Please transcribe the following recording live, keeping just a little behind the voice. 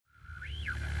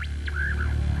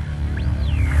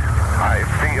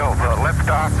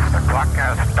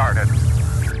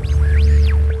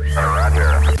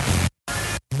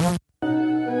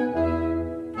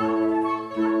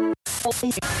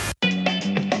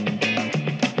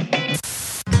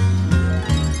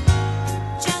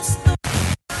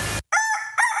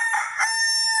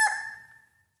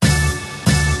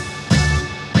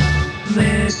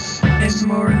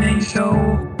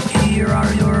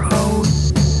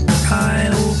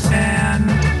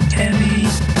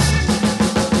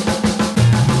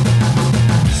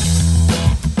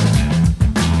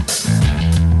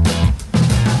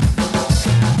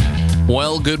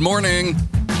Good morning.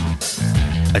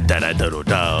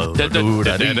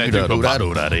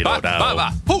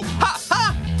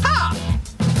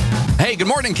 Hey, good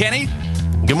morning, Kenny.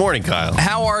 Good morning, Kyle.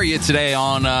 How are you today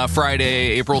on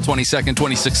Friday, April 22nd,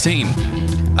 2016?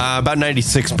 About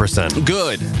 96%.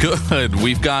 Good.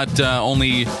 We've got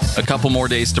only a couple more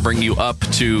days to bring you up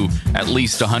to at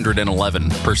least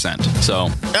 111%. So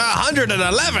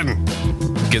 111!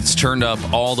 Gets turned up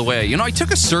all the way. You know, I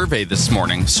took a survey this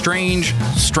morning. Strange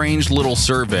little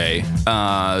survey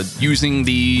using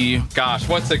the,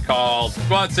 what's it called?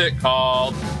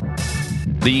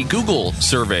 The Google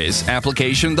Surveys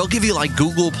application. They'll give you like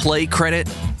Google Play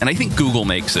credit, and I think Google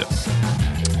makes it.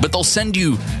 But they'll send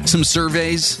you some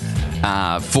surveys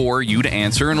for you to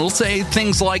answer, and it'll say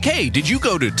things like, hey, did you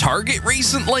go to Target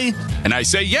recently? And I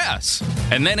say yes.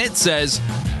 And then it says,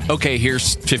 okay,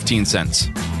 here's 15 cents.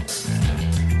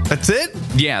 That's it?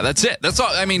 Yeah, that's it. That's all.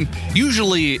 I mean,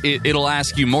 usually it'll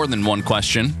ask you more than one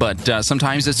question, but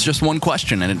sometimes it's just one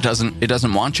question, and it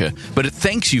doesn't want you. But it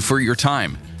thanks you for your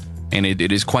time, and it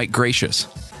is quite gracious.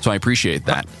 So I appreciate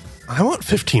that. I want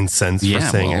 15 cents for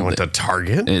saying I went to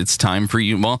Target. It's time for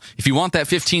you. Well, if you want that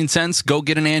 15 cents, go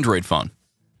get an Android phone.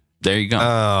 There you go.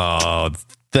 Oh,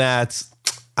 I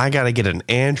got to get an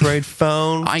Android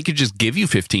phone. I could just give you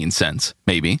 15 cents,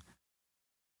 maybe.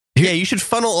 Yeah, you should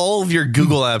funnel all of your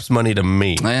Google Apps money to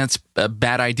me. That's a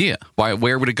bad idea.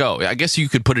 Where would it go? I guess you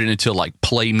could put it into like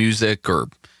Play Music or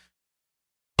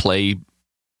Play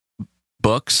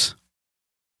Books.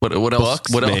 What else?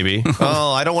 Books, what maybe.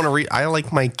 Oh, I don't want to read. I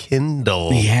like my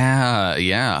Kindle. Yeah.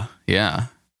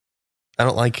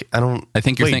 I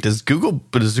think you're does Google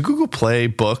Play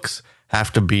Books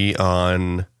have to be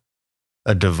on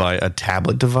a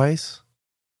tablet device?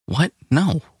 What?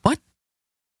 No. What?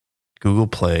 Google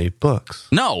Play Books.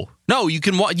 No, you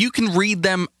can read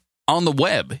them on the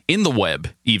web, in the web,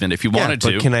 even if you wanted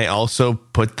to. But can I also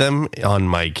put them on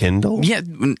my Kindle? Yeah,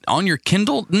 on your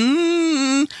Kindle?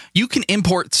 You can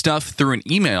import stuff through an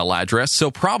email address, so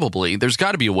probably there's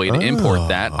got to be a way to import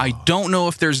that. I don't know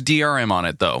if there's DRM on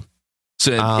it, though.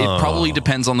 So it probably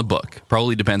depends on the book.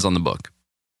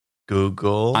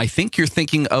 Google. I think you're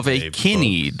thinking of a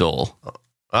Kindle.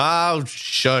 Oh,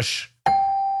 shush.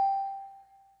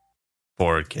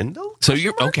 For a Kindle? So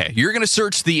you're going to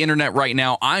search the internet right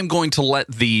now. I'm going to let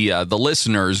the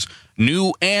listeners,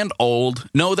 new and old,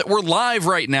 know that we're live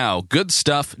right now.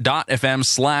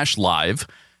 Goodstuff.fm/live,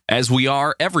 as we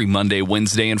are every Monday,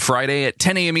 Wednesday, and Friday at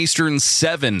 10 a.m. Eastern,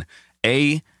 7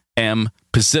 a.m.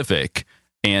 Pacific.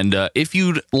 And if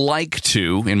you'd like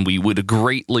to, and we would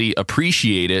greatly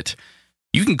appreciate it,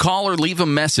 you can call or leave a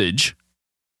message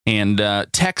and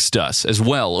text us as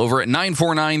well over at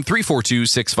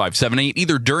 949-342-6578,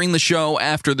 either during the show,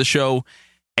 after the show,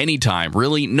 anytime.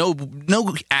 Really, no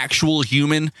actual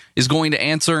human is going to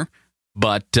answer,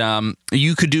 but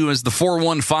you could do as the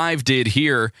 415 did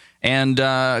here and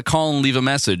call and leave a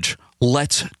message.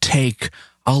 Let's take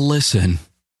a listen.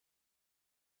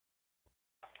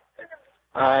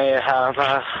 I have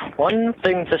one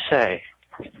thing to say.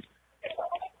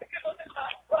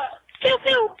 Pew,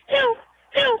 pew, pew.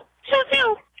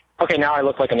 Okay, now I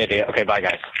look like an idiot. Okay, bye,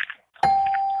 guys.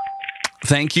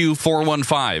 Thank you,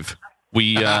 415.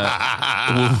 We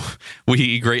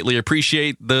we greatly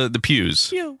appreciate the pews.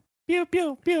 Pew, pew,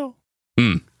 pew, pew.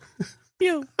 Mm.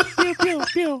 Pew, pew, pew,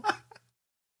 pew.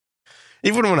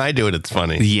 Even when I do it, it's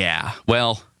funny. Yeah,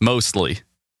 well, mostly,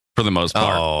 for the most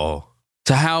part. Oh.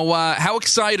 So how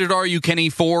excited are you, Kenny,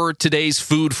 for today's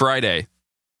Food Friday?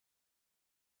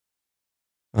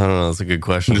 I don't know. That's a good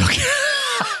question.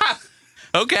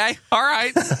 Okay, all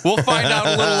right. We'll find out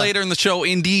a little later in the show.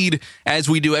 Indeed, as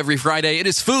we do every Friday, it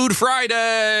is Food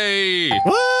Friday.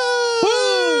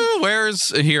 Woo!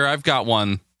 Woo! Here, I've got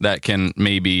one that can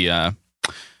maybe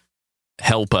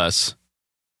help us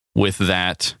with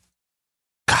that.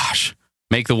 Gosh,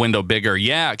 make the window bigger.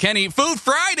 Yeah, Kenny, Food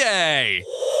Friday.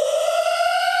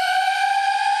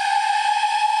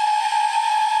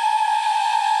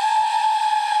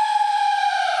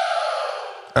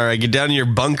 All right, get down to your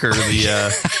bunker.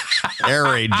 The air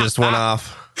raid just went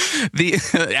off.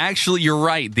 Actually, you're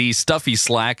right. The Stuffy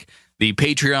Slack, the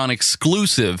Patreon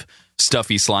exclusive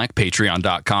Stuffy Slack,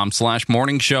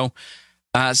 patreon.com/morning show,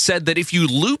 said that if you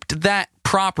looped that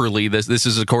properly, this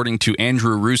is according to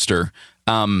Andrew Rooster,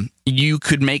 you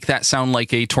could make that sound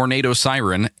like a tornado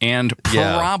siren and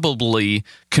probably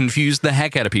confuse the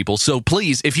heck out of people. So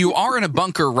please, if you are in a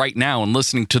bunker right now and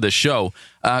listening to the show,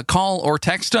 call or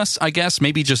text us, I guess,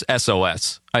 maybe just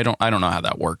SOS. I don't know how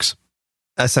that works.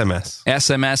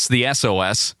 SMS, the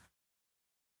SOS.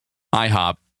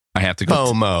 IHOP. I have to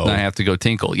go. FOMO. I have to go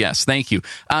tinkle. Yes, thank you,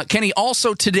 Kenny.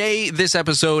 Also, today, this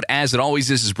episode, as it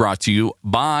always is brought to you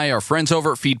by our friends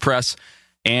over at FeedPress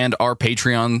and our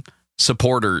Patreon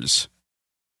supporters.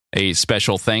 A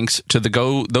special thanks to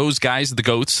those guys, the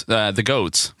goats. Oh,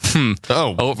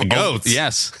 the goats.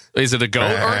 Yes, is it a goat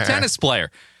or a tennis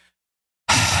player?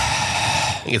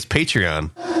 I think it's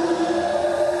Patreon.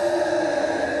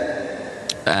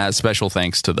 Special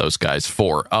thanks to those guys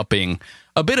for upping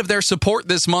a bit of their support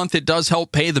this month. It does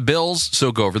help pay the bills,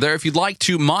 so go over there if you'd like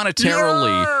to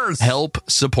monetarily help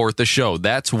support the show.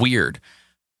 That's weird.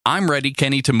 I'm ready,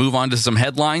 Kenny, to move on to some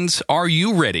headlines. Are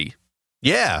you ready?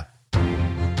 Yeah.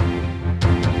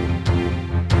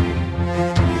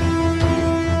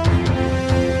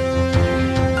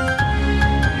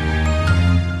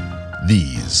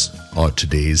 These are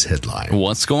today's headlines.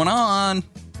 What's going on?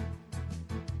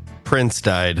 Prince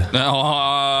died.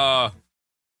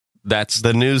 That's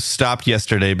The news stopped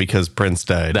yesterday because Prince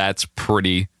died. That's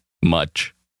pretty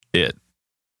much it.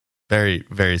 Very,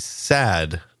 very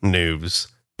sad news.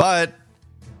 But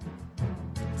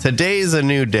today's a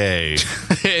new day.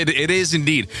 It is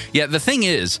indeed. Yeah, the thing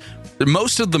is,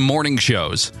 most of the morning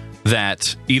shows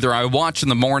that either I watch in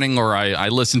the morning or I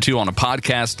listen to on a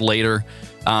podcast later,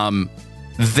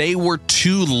 they were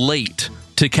too late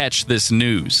to catch this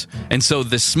news. And so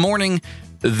this morning,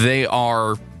 they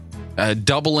are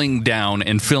doubling down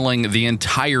and filling the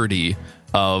entirety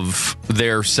of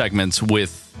their segments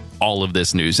with all of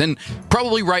this news. And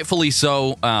probably rightfully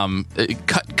so,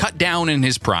 cut down in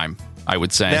his prime, I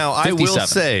would say. Now,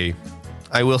 57.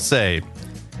 I will say,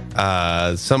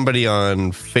 somebody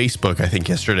on Facebook, I think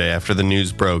yesterday after the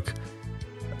news broke,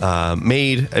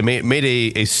 made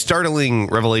a startling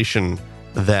revelation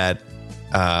that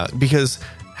because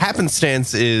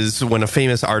happenstance is when a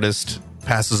famous artist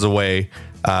passes away,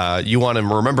 you want to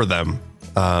remember them.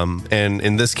 And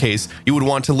in this case, you would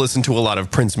want to listen to a lot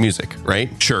of Prince music, right?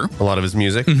 Sure. A lot of his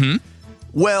music. Mm-hmm.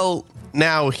 Well,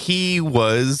 now he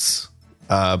was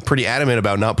pretty adamant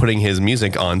about not putting his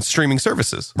music on streaming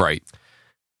services. Right.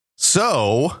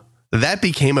 So that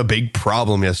became a big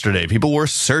problem yesterday. People were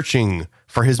searching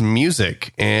for his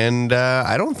music, and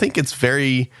I don't think it's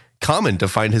very common to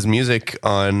find his music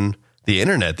on the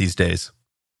internet these days.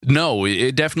 No,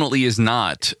 it definitely is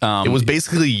not. It was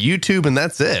basically YouTube, and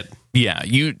that's it. Yeah,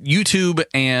 YouTube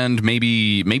and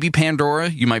maybe Pandora.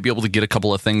 You might be able to get a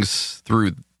couple of things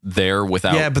through there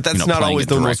without. Yeah, but that's not playing always it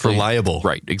the most directly. reliable.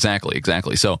 Right, exactly.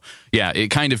 So, yeah, it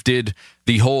kind of did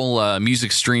the whole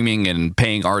music streaming and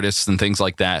paying artists and things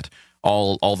like that.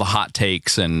 All the hot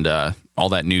takes and all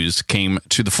that news came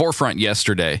to the forefront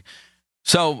yesterday.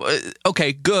 So,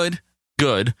 okay, good.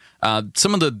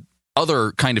 Some of the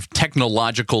other kind of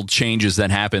technological changes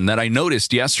that happened that I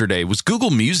noticed yesterday was Google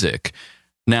Music.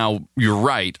 Now, you're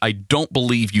right. I don't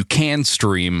believe you can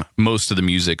stream most of the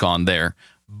music on there.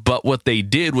 But what they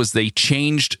did was they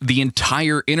changed the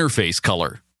entire interface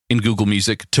color in Google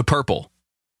Music to purple.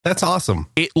 That's awesome.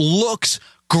 It looks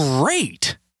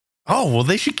great. Oh, well,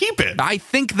 they should keep it. I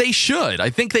think they should. I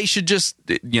think they should just,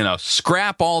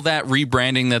 scrap all that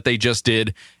rebranding that they just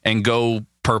did and go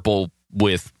purple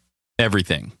with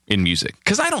everything in music.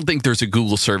 Because I don't think there's a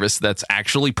Google service that's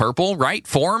actually purple, right?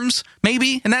 Forms,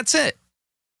 maybe, and that's it.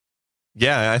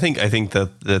 Yeah, I think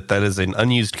that is an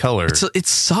unused color.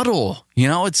 It's subtle,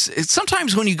 It's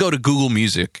sometimes when you go to Google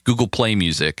Music, Google Play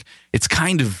Music, it's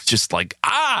kind of just like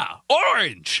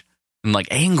orange and like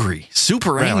angry,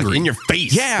 super angry, like in your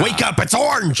face. Yeah, wake up, it's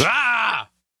orange. I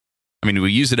mean,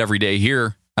 we use it every day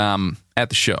here at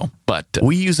the show, but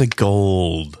we use a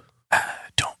gold.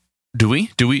 Do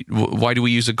we? Why do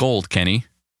we use a gold, Kenny?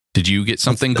 Did you get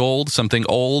something gold, something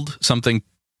old, something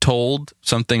told,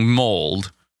 something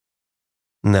mold?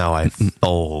 No, I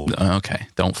fold. Okay,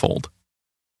 don't fold.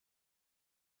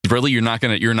 Really, you're not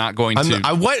going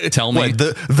to tell me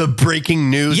the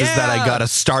breaking news is that I got a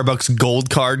Starbucks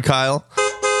gold card, Kyle?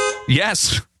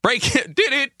 Yes, breaking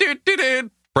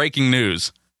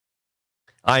news.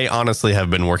 I honestly have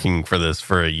been working for this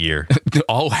for a year.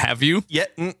 Oh, have you? Yeah,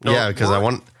 because I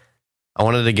wanted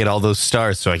to get all those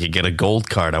stars so I could get a gold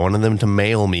card. I wanted them to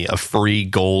mail me a free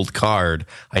gold card.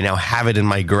 I now have it in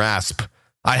my grasp.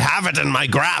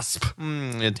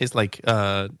 It tastes like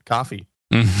coffee.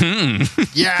 Mm-hmm.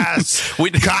 Yes,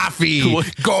 coffee,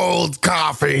 gold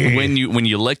coffee. When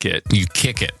you lick it, you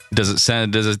kick it. Does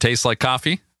it taste like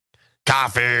coffee?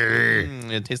 Coffee.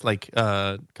 It tastes like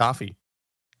coffee.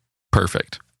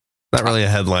 Perfect. Not really a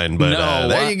headline, but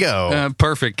there you go.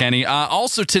 Perfect, Kenny.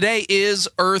 Also, today is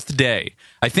Earth Day.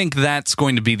 I think that's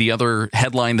going to be the other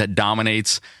headline that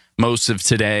dominates most of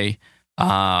today.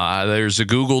 There's a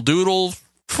Google Doodle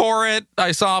for it.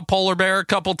 I saw a polar bear a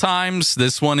couple times.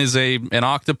 This one is an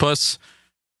octopus.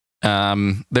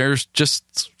 There's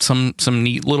just some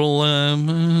neat little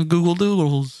Google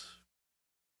Doodles.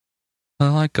 I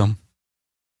like them.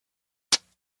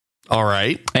 All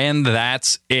right. And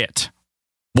that's it.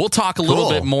 We'll talk a little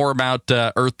bit more about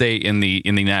Earth Day in the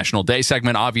National Day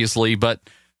segment, obviously, but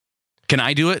can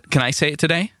I do it? Can I say it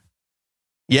today?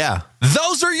 Yeah.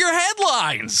 Those are your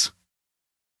headlines.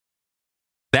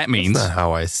 That means That's not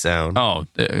how I sound. Oh,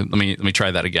 let me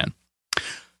try that again.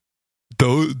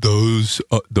 Those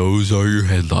are your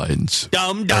headlines.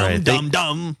 Dum right,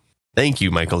 dum. Thank you,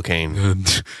 Michael Caine.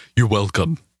 You're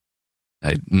welcome.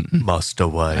 Must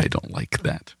away. I don't like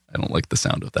that. I don't like the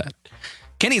sound of that.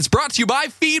 Kenny, it's brought to you by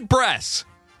FeedPress.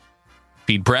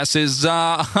 FeedPress is,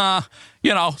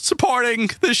 supporting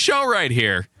this show right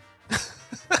here.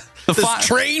 This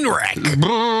train wreck.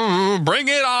 Bring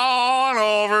it on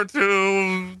over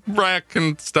to wreck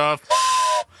and stuff.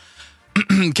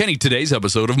 Kenny, today's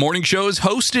episode of Morning Show is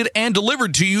hosted and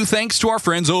delivered to you thanks to our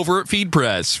friends over at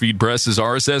FeedPress. FeedPress is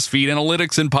RSS feed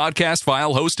analytics and podcast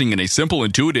file hosting in a simple,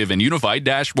 intuitive, and unified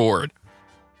dashboard.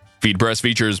 FeedPress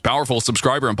features powerful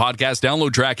subscriber and podcast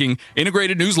download tracking,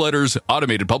 integrated newsletters,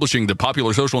 automated publishing to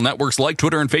popular social networks like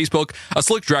Twitter and Facebook, a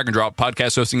slick drag-and-drop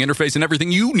podcast hosting interface, and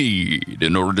everything you need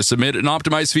in order to submit an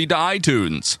optimized feed to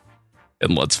iTunes.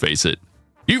 And let's face it,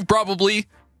 you've probably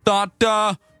thought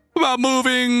about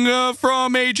moving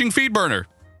from aging feed burner.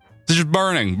 It's just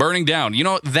burning down. You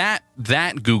know, that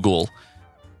Google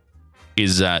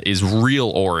is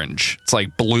real orange. It's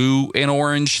like blue and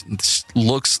orange. It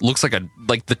looks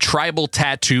like the tribal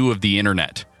tattoo of the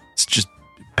internet. It's just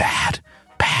bad.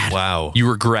 Wow. You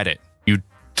regret it. You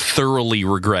thoroughly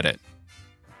regret it.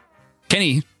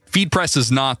 Kenny, FeedPress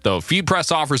is not, though.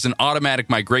 FeedPress offers an automatic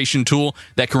migration tool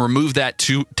that can remove that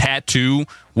tattoo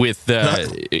with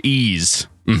ease.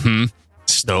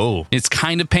 No. It's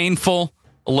kind of painful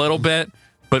a little bit,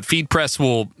 but FeedPress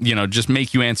will, just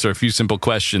make you answer a few simple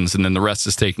questions, and then the rest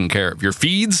is taken care of. Your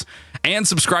feeds and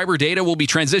subscriber data will be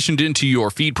transitioned into your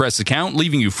FeedPress account,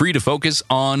 leaving you free to focus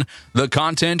on the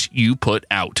content you put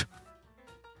out.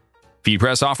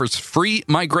 FeedPress offers free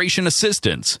migration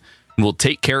assistance and will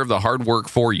take care of the hard work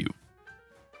for you.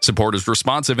 Support is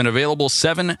responsive and available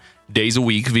 7 days a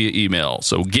week via email,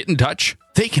 so get in touch.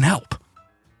 They can help.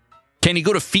 Can you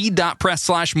go to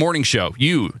feed.press/morningshow?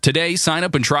 You, today, sign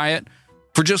up and try it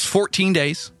for just 14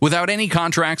 days without any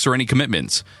contracts or any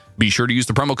commitments. Be sure to use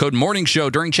the promo code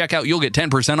MORNINGSHOW during checkout. You'll get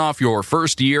 10% off your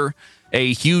first year.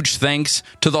 A huge thanks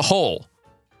to the whole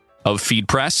of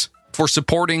FeedPress for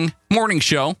supporting Morning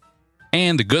Show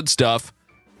and the Good Stuff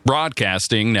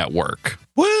Broadcasting Network.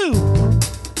 Woo!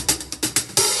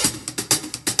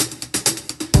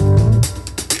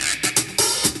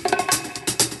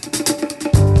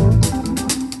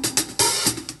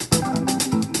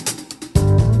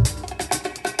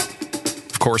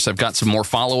 Of course, I've got some more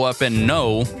follow-up, and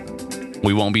no,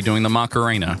 we won't be doing the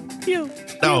Macarena.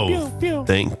 Oh,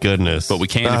 thank goodness. But we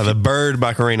can. The bird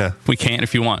Macarena. We can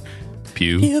if you want.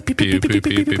 Pew, pew, pew, pew, pew, pew,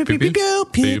 pew, pew,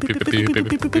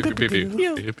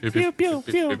 pew,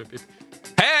 pew.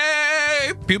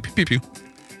 Hey! Pew, pew, pew,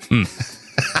 pew.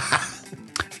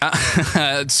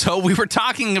 So we were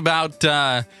talking about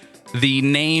the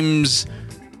names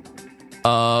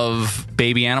of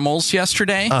baby animals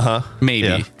yesterday.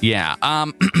 Maybe. Yeah.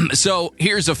 So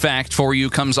here's a fact for you.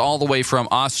 Comes all the way from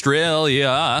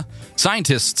Australia.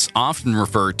 Scientists often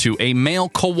refer to a male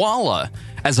koala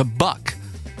as a buck.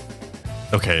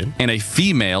 Okay. And a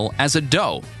female as a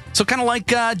doe. So kind of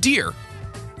like deer.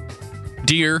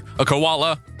 Deer, a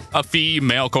koala, a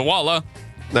female koala.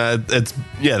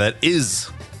 That is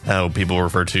how people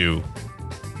refer to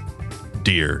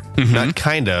deer. Not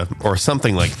kinda or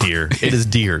something like deer. It is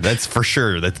deer. That's for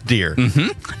sure. That's deer.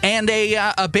 And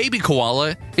a baby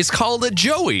koala is called a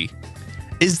joey.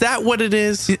 Is that what it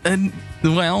is?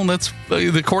 Well, that's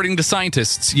according to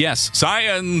scientists. Yes,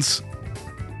 science.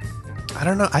 I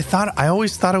don't know. I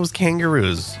always thought it was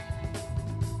kangaroos.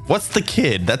 What's the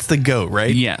kid? That's the goat,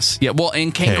 right? Yes. Yeah. Well,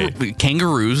 and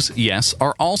kangaroos, yes,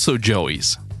 are also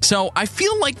joeys. So I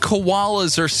feel like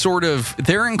koalas are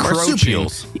they're encroaching.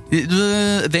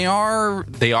 They are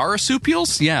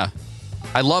marsupials. Yeah.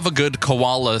 I love a good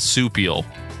koala supial.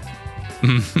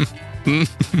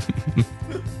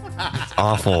 That's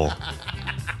awful.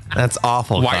 That's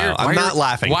awful. I'm not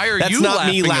laughing. Why are That's you not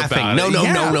laughing me laughing. about No, it? no,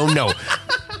 Yeah. no, no, no.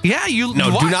 Yeah, you.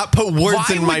 No, do not put words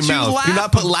in my mouth. Do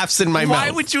not put laughs in my mouth. Why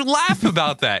would you laugh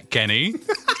about that, Kenny?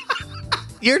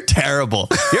 You're terrible.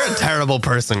 You're a terrible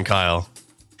person, Kyle.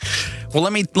 Well,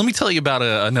 let me tell you about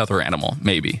another animal,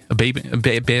 maybe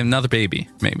another baby,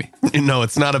 maybe. No,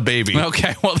 it's not a baby.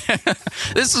 Okay, well,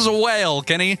 this is a whale,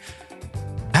 Kenny.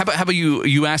 How about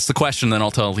you ask the question, then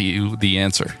I'll tell you the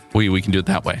answer. We can do it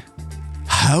that way.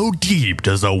 How deep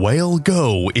does a whale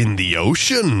go in the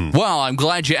ocean? Well, I'm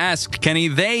glad you asked, Kenny.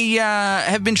 They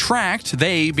have been tracked,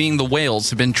 they being the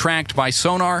whales, have been tracked by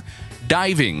sonar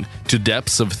diving to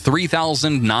depths of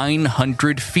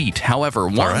 3,900 feet.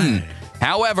 However,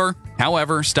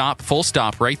 full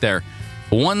stop right there.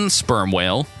 One sperm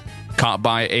whale caught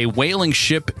by a whaling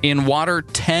ship in water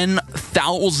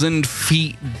 10,000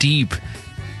 feet deep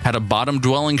had a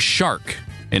bottom-dwelling shark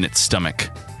in its stomach.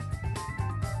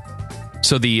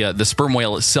 So the sperm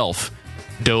whale itself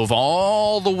dove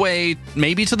all the way,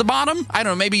 maybe to the bottom. I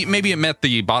don't know. Maybe it met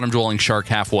the bottom-dwelling shark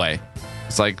halfway.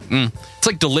 It's like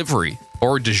delivery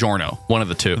or DiGiorno, one of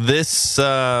the two.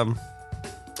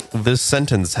 This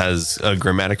sentence has a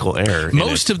grammatical error.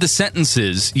 Most of the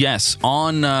sentences, yes.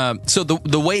 So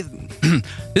the way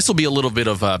this will be a little bit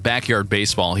of backyard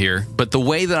baseball here, but the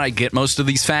way that I get most of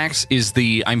these facts is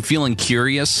I'm feeling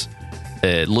curious.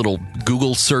 Little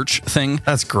Google search thing.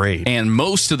 That's great. And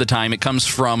most of the time it comes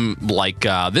from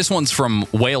this one's from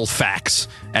Whale Facts,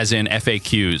 as in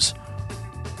FAQs.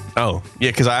 Oh,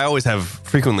 yeah, because I always have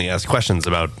frequently asked questions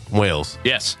about whales.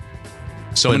 Yes.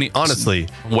 Honestly,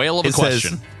 whale of a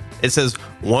question. It says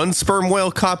one sperm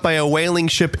whale caught by a whaling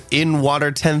ship in water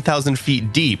 10,000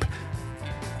 feet deep.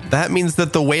 That means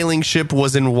that the whaling ship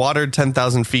was in water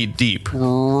 10,000 feet deep.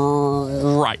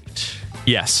 Right.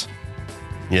 Yes.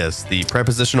 Yes, the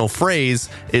prepositional phrase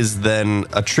is then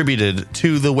attributed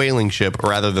to the whaling ship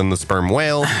rather than the sperm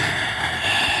whale.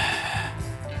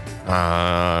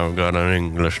 I've got an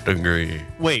English degree.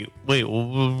 Wait.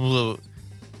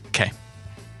 Okay.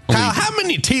 How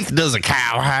many teeth does a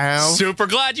cow have? Super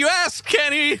glad you asked,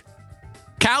 Kenny.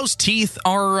 Cows' teeth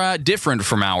are different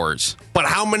from ours. But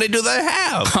how many do they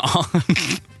have?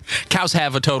 Cows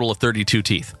have a total of 32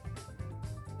 teeth.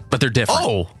 But they're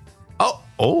different.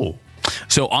 Oh.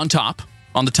 So on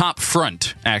the top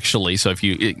front, actually. So if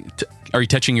are you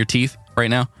touching your teeth right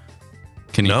now?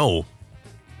 Can you? No.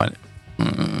 What?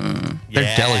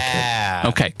 They're delicate.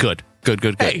 Okay, good.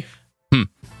 Hey.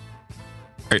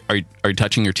 Are you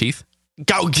touching your teeth?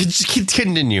 Go,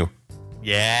 continue.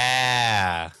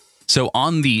 Yeah. So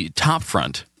on the top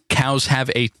front, cows have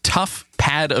a tough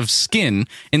pad of skin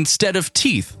instead of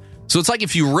teeth. So it's like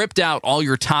if you ripped out all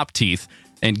your top teeth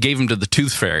and gave them to the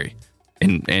tooth fairy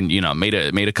and made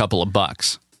a couple of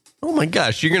bucks. Oh my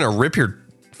gosh, you're going to rip your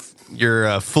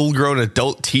full-grown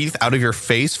adult teeth out of your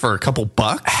face for a couple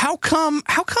bucks? How come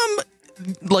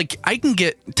like I can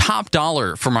get top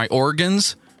dollar for my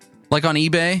organs like on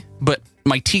eBay, but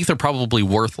my teeth are probably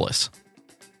worthless?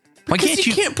 Why because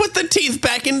you can't put the teeth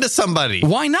back into somebody.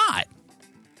 Why not?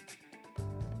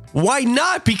 Why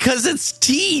not? Because it's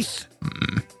teeth.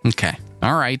 Okay.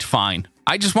 All right, fine.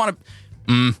 I just want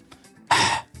to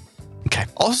Okay.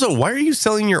 Also, why are you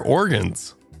selling your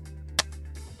organs?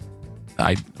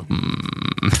 Do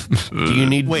you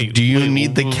need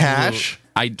the cash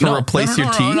to replace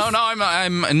your teeth?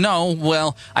 No.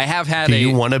 Well, I have had Do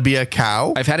you want to be a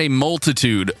cow? I've had a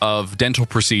multitude of dental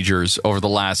procedures over the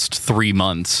last 3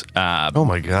 months. Oh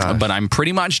my god! But I'm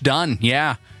pretty much done.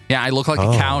 Yeah. I look like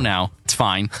a cow now. It's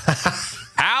fine.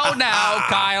 How now,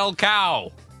 Kyle?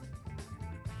 Cow.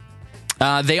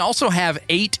 They also have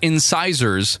 8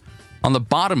 incisors on the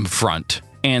bottom front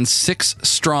and 6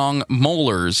 strong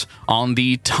molars on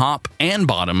the top and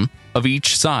bottom of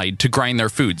each side to grind their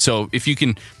food. So if you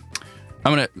can,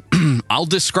 I'll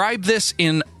describe this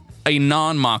in a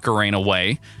non-Macarena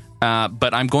way,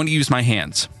 but I'm going to use my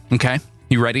hands. Okay?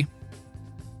 You ready?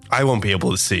 I won't be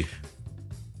able to see.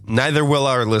 Neither will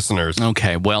our listeners.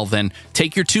 Okay, well then,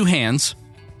 take your 2 hands.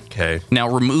 Okay. Now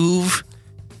remove...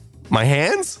 My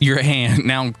hands? Your hand.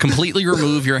 Now completely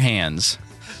remove your hands.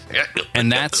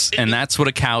 And that's what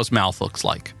a cow's mouth looks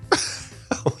like.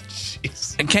 Oh,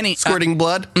 jeez. And Kenny, squirting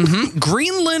blood? Mm-hmm.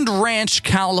 Greenland Ranch,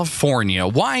 California.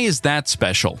 Why is that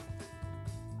special?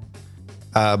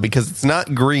 Because it's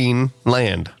not green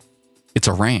land. It's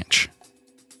a ranch.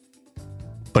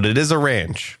 But it is a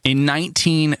ranch. In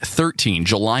 1913,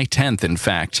 July 10th, in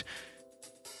fact,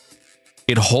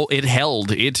 it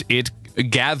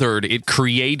gathered, it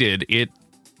created, it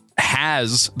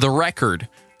has the record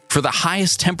for the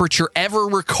highest temperature ever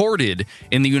recorded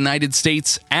in the United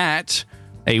States at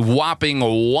a whopping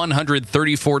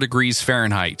 134 degrees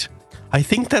Fahrenheit. I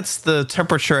think that's the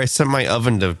temperature I set my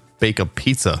oven to bake a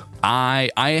pizza. I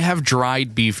have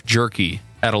dried beef jerky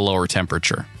at a lower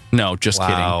temperature. No, just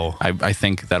Wow. kidding. I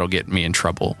think that'll get me in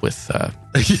trouble with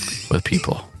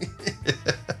people.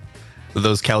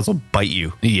 Those cows will bite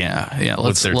you. Yeah.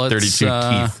 With their 32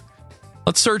 teeth.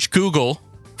 Let's search Google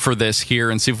for this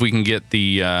here and see if we can get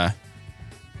the.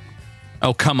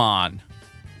 Oh, come on.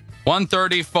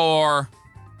 134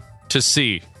 to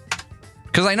see.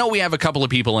 Because I know we have a couple of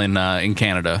people in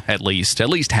Canada, at least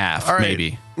half, All right.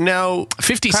 maybe. Now, Kyle,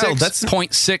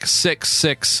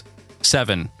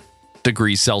 56.6667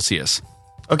 degrees Celsius.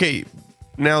 Okay,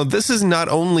 now this is not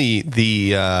only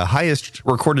the highest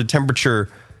recorded temperature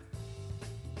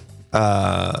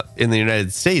in the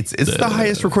United States, it's the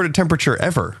highest recorded temperature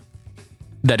ever.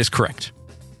 That is correct.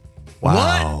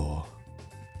 Wow.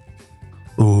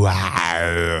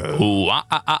 Wow. Ooh,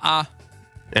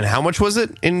 And how much was it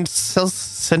in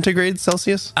centigrade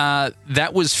Celsius?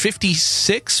 That was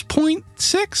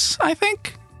 56.6, I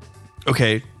think.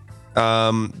 Okay.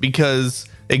 Because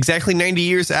exactly 90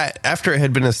 years after it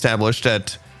had been established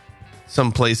at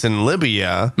some place in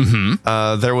Libya,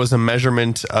 there was a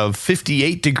measurement of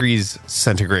 58 degrees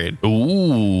centigrade.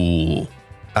 Ooh.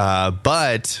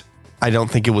 But I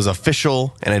don't think it was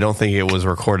official, and I don't think it was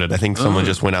recorded. I think someone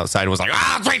just went outside and was like,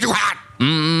 it's way too hot.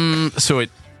 So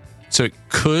it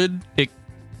could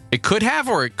have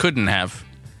or it couldn't have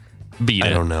beat it.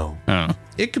 I don't know.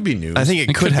 It could be news. I think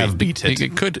it could have beat it.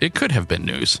 It could have been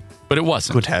news, but it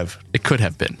wasn't. Could have. It could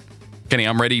have been. Kenny,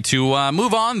 I'm ready to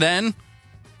move on then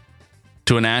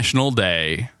to a national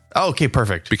day Oh, okay,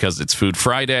 perfect. because it's Food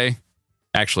Friday.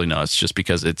 Actually, no, it's just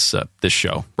because it's this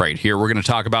show right here. We're going to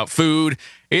talk about food.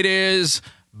 It is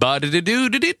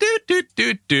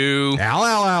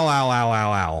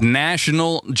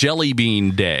National Jelly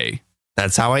Bean Day.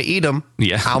 That's how I eat them.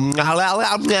 Yeah. L.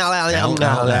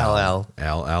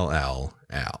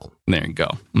 There you go.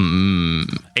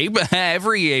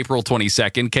 Every April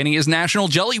 22nd, Kenny, is National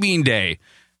Jelly Bean Day.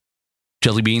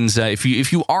 Jelly beans,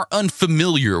 if you are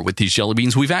unfamiliar with these jelly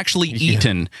beans, we've actually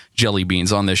eaten jelly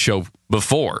beans on this show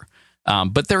before.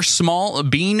 But they're small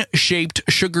bean-shaped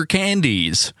sugar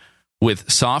candies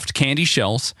with soft candy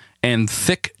shells and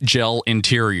thick gel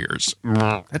interiors.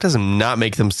 That does not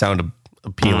make them sound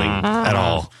appealing at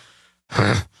all.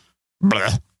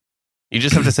 You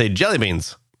just have to say jelly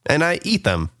beans, and I eat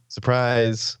them.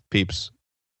 Surprise, peeps.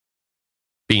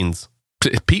 Beans.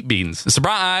 Peep beans.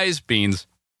 Surprise, beans.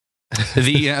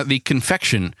 The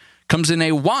confection comes in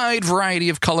a wide variety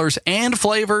of colors and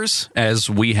flavors, as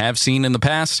we have seen in the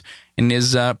past, and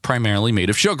is primarily made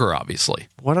of sugar, obviously.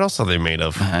 What else are they made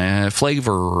of?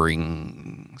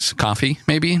 Flavorings. Coffee,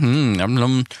 maybe?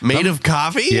 Made of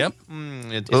coffee? Yep.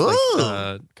 It's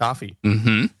like coffee.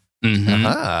 Num.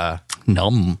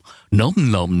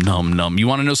 You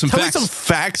want to know some Tell facts? me some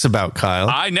facts about Kyle.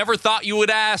 I never thought you would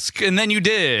ask, and then you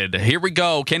did. Here we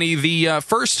go, Kenny. The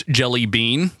first jelly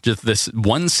bean, just this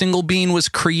one single bean, was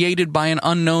created by an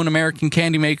unknown American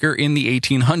candy maker in the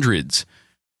 1800s.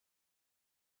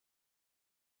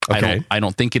 Okay. I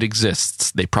don't think it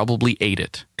exists. They probably ate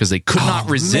it because they could not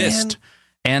resist.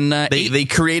 Man. And they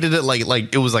created it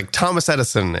like it was like Thomas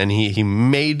Edison, and he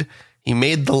made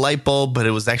the light bulb, but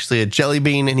it was actually a jelly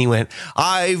bean, and he went,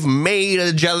 I've made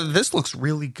a jelly. This looks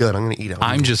really good. I'm going to eat it.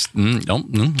 I'm just...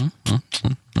 Uh-oh.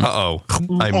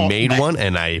 I made one,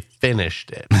 and I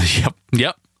finished it.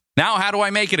 Yep. Now, how do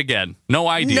I make it again? No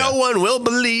idea. No one will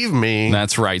believe me.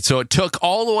 That's right. So it took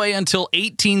all the way until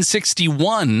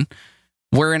 1861,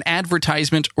 where an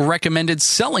advertisement recommended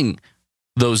selling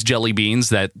those jelly beans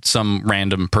that some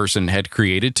random person had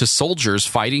created to soldiers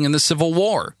fighting in the Civil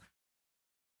War.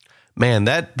 Man,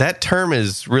 that term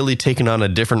is really taken on a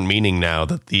different meaning now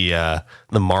that the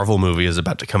Marvel movie is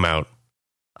about to come out.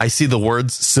 I see the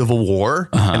words Civil War,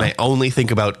 and I only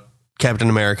think about Captain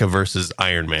America versus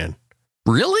Iron Man.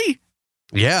 Really?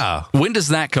 Yeah. When does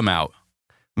that come out?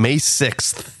 May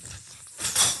 6th.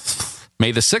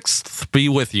 May the 6th be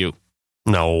with you.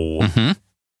 No. Mm-hmm.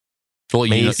 Well,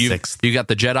 May 6th. You got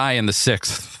the Jedi and the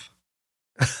 6th.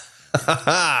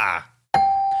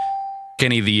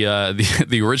 Kenny,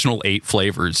 the original 8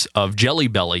 flavors of Jelly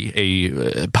Belly,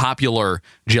 a popular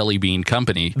jelly bean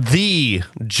company, the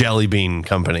Jelly Bean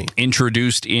Company,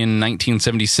 introduced in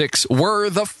 1976,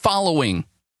 were the following: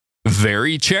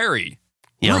 Very Cherry,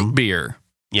 Root Beer,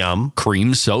 Yum,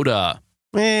 Cream Soda,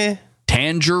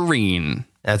 Tangerine,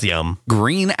 that's yum,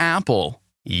 Green Apple,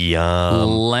 Yum,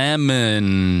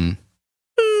 Lemon,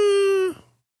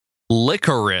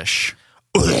 Licorice,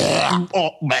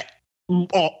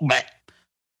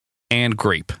 and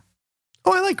Grape.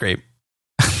 Oh, I like grape.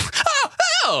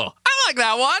 Oh, I like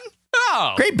that one.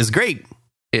 Oh, Grape is great.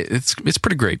 It's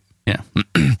pretty great. Yeah.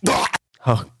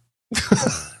 Oh.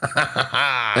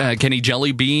 Kenny,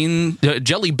 Jelly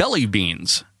Belly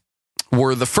beans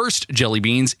were the first jelly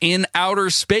beans in outer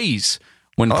space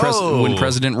when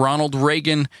President Ronald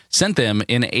Reagan sent them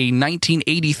in a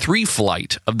 1983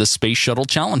 flight of the Space Shuttle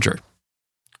Challenger.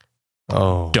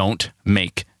 Oh. Don't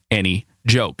make any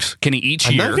jokes. Kenny, each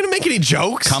year... I'm not going to make any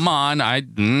jokes. Come on.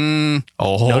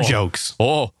 No jokes.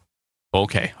 Oh,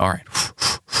 okay. All right.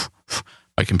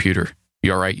 My computer.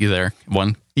 You all right? You there?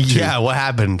 1, 2, Yeah, what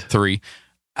happened? 3.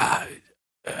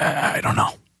 I don't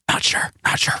know. Not sure.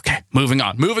 Okay. Moving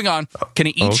on.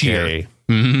 Kenny, each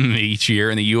year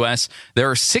in the U.S., there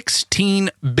are 16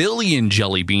 billion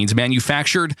jelly beans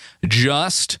manufactured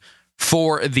just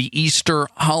for the Easter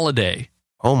holiday.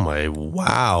 Oh, my,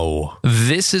 wow.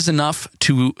 This is enough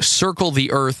to circle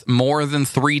the Earth more than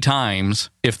 3 times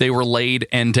if they were laid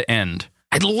end to end.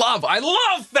 I love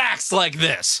facts like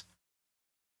this.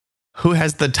 Who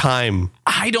has the time?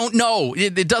 I don't know.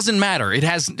 It doesn't matter.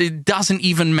 It doesn't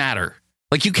even matter.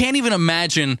 Like, you can't even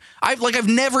imagine. I've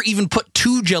never even put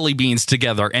 2 jelly beans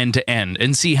together end to end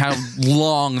and see how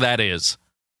long that is.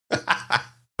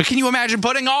 But can you imagine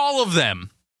putting all of them?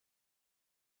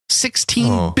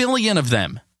 16 billion of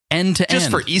them end to end. Just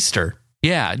for Easter.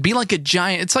 Yeah, it'd be like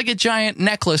it's like a giant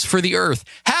necklace for the Earth.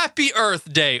 Happy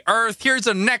Earth Day, Earth. Here's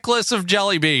a necklace of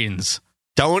jelly beans.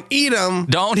 Don't eat them.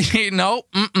 Don't eat. No.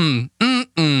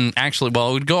 Actually,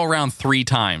 well, it would go around 3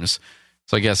 times.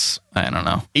 So I guess, I don't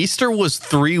know. Easter was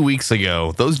 3 weeks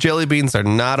ago. Those jelly beans are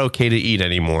not okay to eat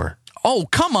anymore. Oh,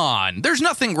 come on. There's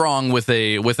nothing wrong with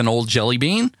an old jelly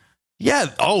bean. Yeah.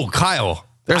 Oh, Kyle.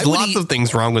 There's lots of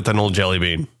things wrong with an old jelly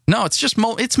bean. No, it's just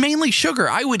it's mainly sugar.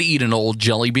 I would eat an old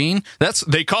jelly bean.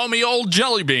 They call me old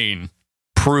jelly bean.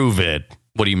 Prove it.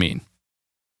 What do you mean?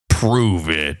 Prove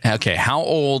it. Okay, how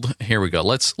old? Here we go.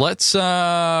 Let's get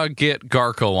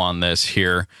Garco on this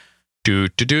here. Do.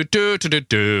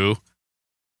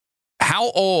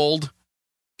 How old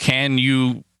can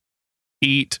you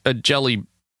eat a jelly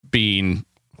bean?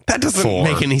 That doesn't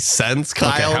make any sense,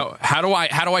 Kyle. Okay, how do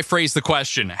I phrase the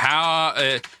question?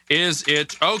 How is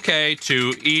it okay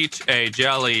to eat a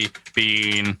jelly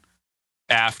bean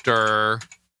after?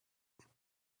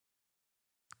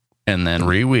 And then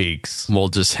 3 weeks. We'll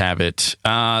just have it.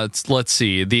 Let's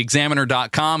see.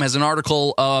 TheExaminer.com has an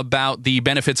article about the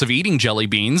benefits of eating jelly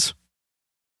beans.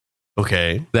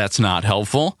 Okay. That's not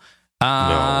helpful.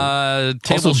 No.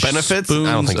 Also benefits? I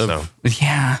don't think so.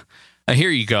 Yeah.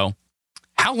 Here you go.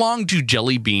 How long do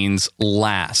jelly beans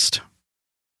last?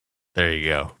 There you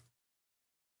go.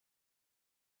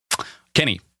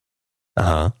 Kenny.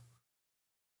 Uh-huh.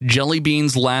 Jelly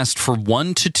beans last for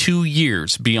 1 to 2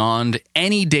 years beyond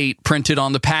any date printed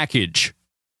on the package.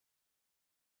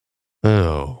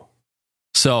 Oh.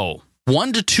 So,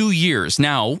 1 to 2 years.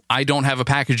 Now, I don't have a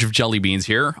package of jelly beans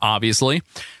here, obviously.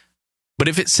 But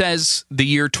if it says the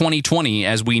year 2020,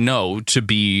 as we know, to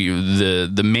be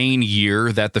the main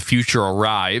year that the future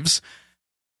arrives,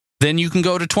 then you can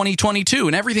go to 2022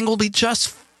 and everything will be just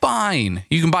fine.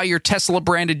 You can buy your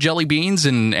Tesla-branded jelly beans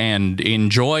and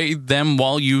enjoy them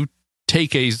while you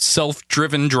take a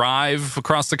self-driven drive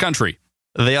across the country.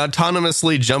 They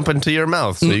autonomously jump into your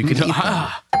mouth so you can eat them.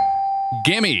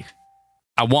 Gimme.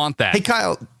 I want that. Hey,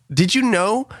 Kyle, did you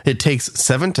know it takes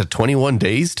 7 to 21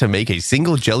 days to make a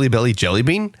single Jelly Belly jelly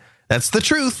bean? That's the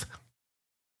truth.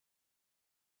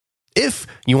 If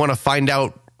you want to find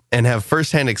out and have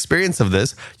firsthand experience of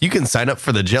this, you can sign up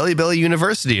for the Jelly Belly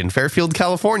University in Fairfield,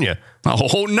 California.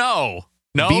 Oh, no.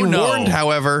 Be warned,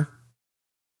 however.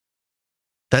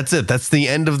 That's it. That's the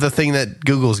end of the thing that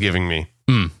Google's giving me.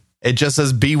 It just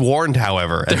says, be warned,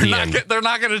 however, at the end. They're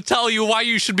not going to tell you why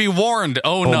you should be warned.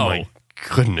 Oh, no. My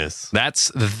goodness.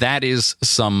 That is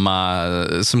some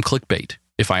clickbait,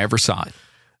 if I ever saw it.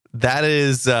 That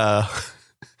is...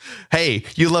 Hey,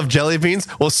 you love jelly beans?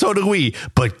 Well, so do we.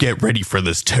 But get ready for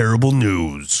this terrible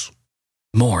news.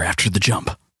 More after the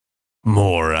jump.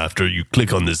 More after you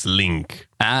click on this link.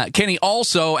 Kenny,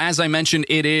 also, as I mentioned,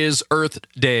 it is Earth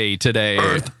Day today.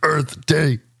 Earth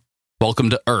Day. Welcome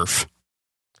to Earth.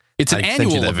 It's an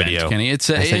annual event, video. Kenny. I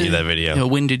sent you that video.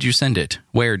 When did you send it?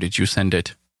 Where did you send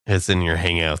it? It's in your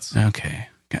Hangouts. Okay.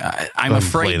 I'm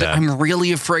afraid. I'm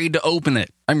really afraid to open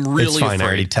it. I'm really it's fine. afraid. I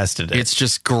already tested it. It's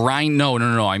just grind. No.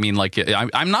 I mean, like,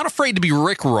 I'm not afraid to be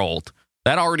rickrolled.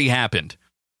 That already happened.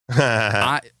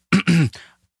 I'm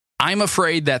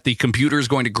afraid that the computer is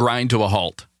going to grind to a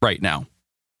halt right now.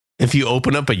 If you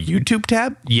open up a YouTube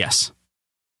tab? Yes.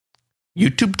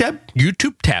 YouTube tab?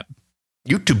 YouTube tab.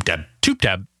 YouTube tab. Tube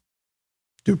tab.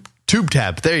 Tube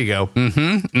tab. There you go.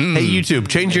 Mm-hmm. Hey, YouTube,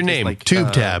 change your name. Like,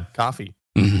 Tube tab. Coffee.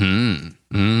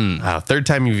 Wow, third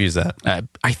time you've used that.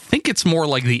 I think it's more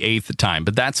like the 8th time,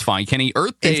 but that's fine. Kenny,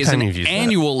 Earth Day is an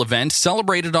annual event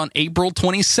celebrated on April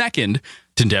 22nd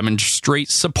to demonstrate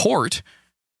support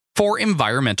for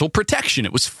environmental protection.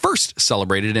 It was first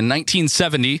celebrated in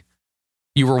 1970.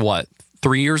 You were what,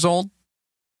 3 years old?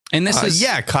 And this is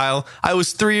yeah, Kyle. I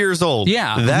was 3 years old.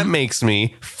 Yeah. That makes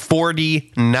me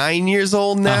 49 years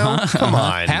old now. Come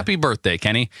on. Happy birthday,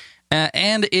 Kenny.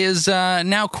 And is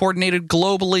now coordinated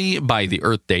globally by the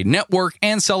Earth Day Network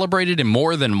and celebrated in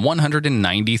more than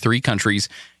 193 countries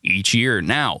each year.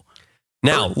 Now,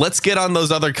 let's get on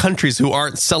those other countries who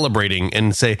aren't celebrating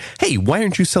and say, hey, why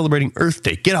aren't you celebrating Earth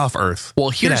Day? Get off Earth. Well,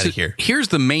 Get out of here. Here's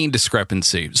the main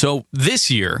discrepancy. So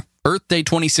this year, Earth Day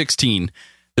 2016,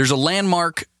 there's a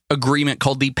landmark agreement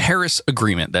called the Paris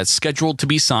Agreement that's scheduled to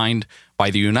be signed by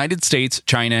the United States,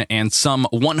 China, and some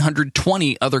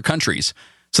 120 other countries.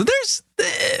 So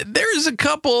there's a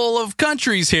couple of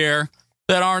countries here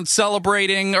that aren't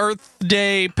celebrating Earth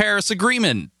Day Paris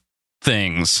Agreement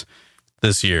things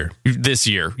This year.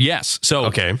 Yes. So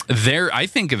Okay. I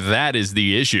think that is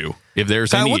the issue. If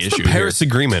there's Kyle, any what's issue the Paris here.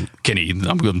 Agreement? Kenny,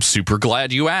 I'm super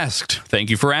glad you asked.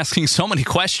 Thank you for asking so many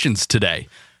questions today.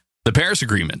 The Paris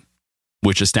Agreement,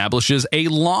 which establishes a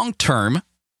long-term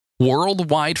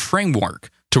worldwide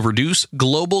framework to reduce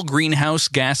global greenhouse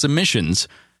gas emissions,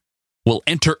 will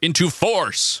enter into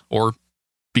force or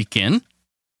begin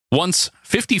once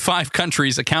 55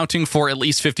 countries accounting for at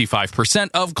least 55%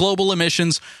 of global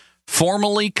emissions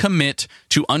formally commit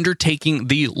to undertaking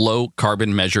the low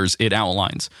carbon measures it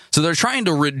outlines. So they're trying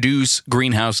to reduce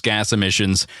greenhouse gas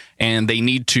emissions, and they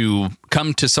need to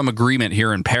come to some agreement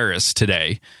here in Paris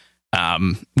today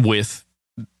with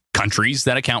countries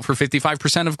that account for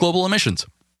 55% of global emissions.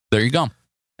 There you go.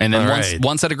 And then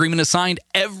once that agreement is signed,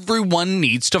 everyone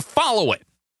needs to follow it.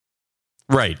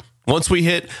 Right. Once we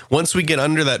get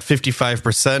under that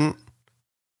 55%,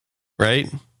 right?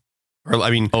 Or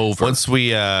I mean, once we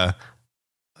get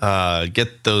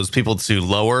those people to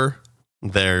lower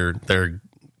their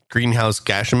greenhouse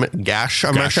gas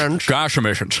emissions. Gas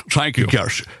emissions. Thank you.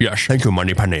 Yes. Yes. Thank you,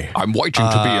 Money Penny. I'm waiting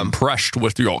to be impressed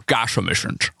with your gas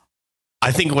emissions.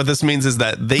 I think what this means is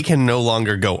that they can no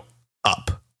longer go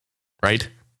up, right?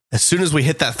 As soon as we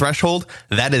hit that threshold,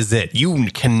 that is it. You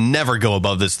can never go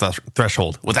above this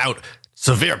threshold without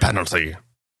severe penalty.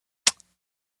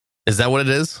 Is that what it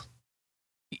is?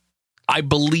 I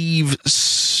believe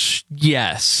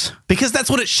yes. Because that's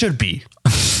what it should be.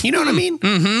 You know what I mean?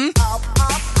 Mm-hmm.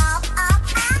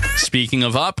 Speaking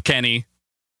of up, Kenny.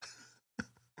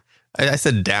 I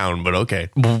said down, but okay.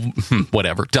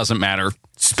 Whatever. Doesn't matter.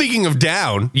 Speaking of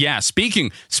down. Yeah,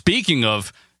 speaking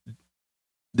of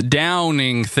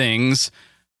downing things,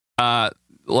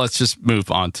 let's just move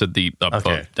on to the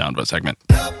upvote, downvote segment.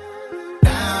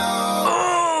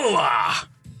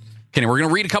 Kenny, we're going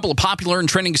to read a couple of popular and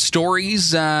trending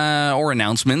stories or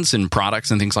announcements and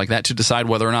products and things like that to decide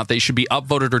whether or not they should be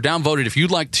upvoted or downvoted. If you'd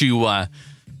like to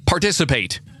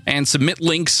participate and submit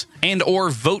links and or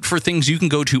vote for things, you can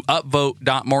go to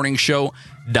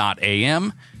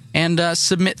upvote.morningshow.am and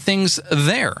submit things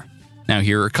there. Now,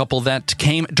 here are a couple that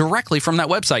came directly from that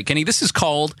website. Kenny, this is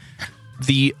called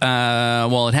it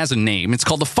has a name. It's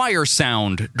called the Fire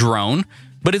Sound Drone,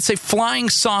 but it's a flying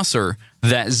saucer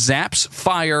that zaps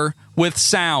fire with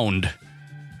sound.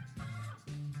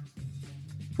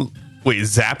 Wait,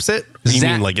 zaps it? You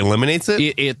mean like eliminates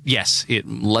it? Yes.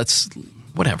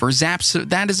 Whatever. Zaps,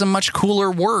 that is a much cooler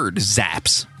word.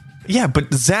 Zaps. Yeah, but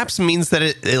zaps means that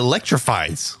it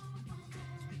electrifies.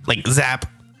 Like zap.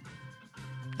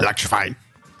 Electrified.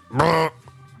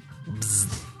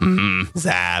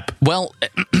 Zap. Well,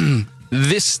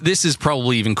 this is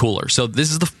probably even cooler. So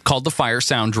this is called the Fire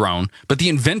Sound Drone, but the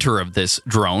inventor of this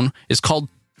drone is called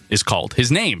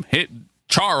his name,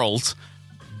 Charles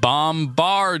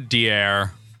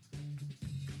Bombardier.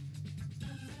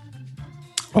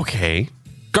 Okay.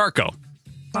 Garco.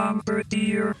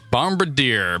 Bombardier.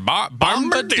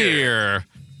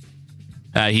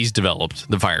 He's developed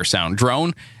the Fire Sound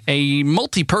Drone, a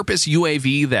multi-purpose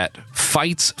UAV that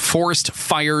fights forest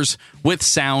fires with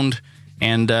sound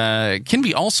and can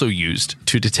be also used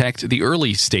to detect the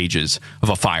early stages of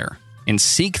a fire and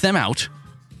seek out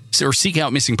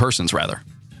missing persons, rather.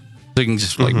 So you can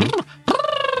just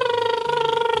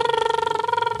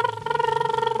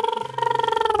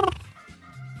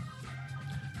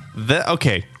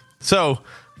Okay. So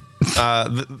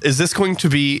is this going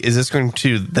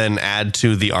to then add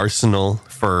to the arsenal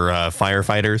for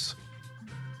firefighters?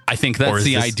 I think that's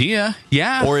the idea.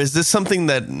 Yeah. Or is this something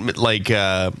that like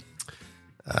I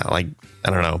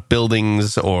don't know,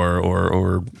 buildings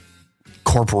or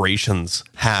corporations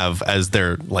have as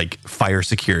their like fire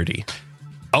security?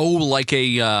 Oh, like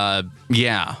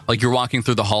like you're walking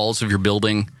through the halls of your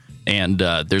building and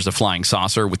there's a flying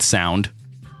saucer with sound.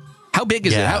 How big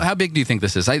is it? How big do you think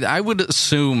this is? I would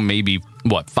assume maybe,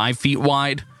 5 feet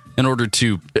wide in order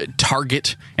to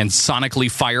target and sonically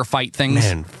firefight things?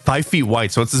 Man, 5 feet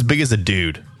wide, so it's as big as a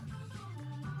dude.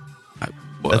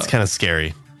 That's kind of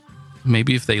scary.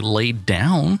 Maybe if they laid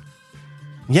down.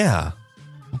 Yeah.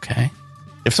 Okay.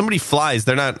 If somebody flies,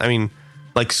 they're not,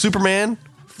 like Superman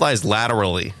flies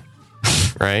laterally,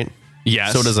 right?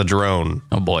 Yes. So does a drone.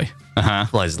 Oh, boy. Uh-huh.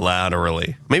 Flies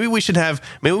laterally. Maybe we should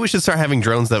start having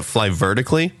drones that fly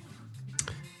vertically,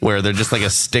 where they're just like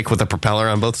a stick with a propeller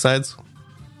on both sides.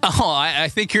 Oh, I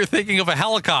think you're thinking of a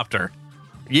helicopter.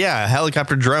 Yeah, a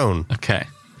helicopter drone. Okay.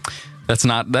 That's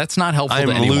not helpful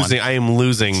to anyone. I am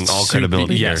losing all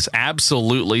credibility here. Yes,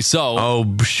 absolutely. So,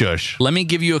 shush. let me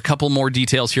give you a couple more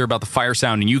details here about the fire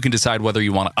sound, and you can decide whether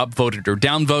you want to upvote it or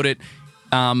downvote it.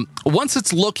 Once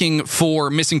it's looking for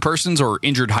missing persons or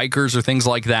injured hikers or things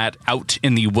like that out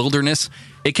in the wilderness,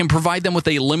 it can provide them with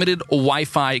a limited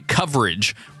Wi-Fi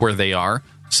coverage where they are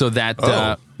so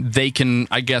that they can,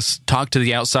 I guess, talk to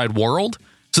the outside world.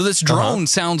 So this drone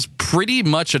sounds pretty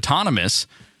much autonomous,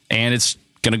 and it's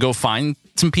going to go find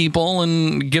some people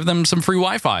and give them some free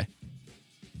Wi-Fi.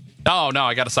 Oh, no,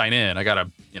 I got to sign in. I got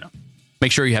to,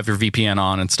 make sure you have your VPN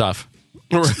on and stuff.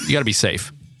 You got to be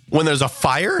safe. When there's a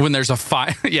fire? When there's a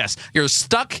fire, yes. You're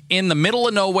stuck in the middle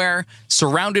of nowhere,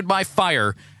 surrounded by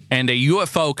fire, and a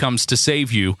UFO comes to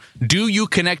save you. Do you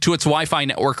connect to its Wi-Fi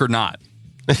network or not?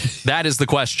 That is the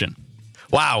question.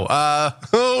 Wow.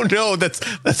 Oh, no,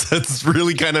 that's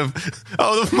really kind of...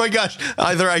 Oh, my gosh.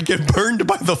 Either I get burned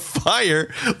by the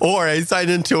fire, or I sign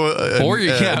into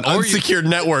an unsecured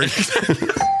network.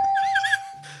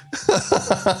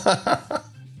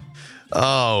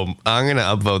 Oh, I'm going to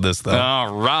upvote this, though.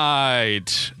 All right.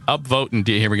 Upvote, and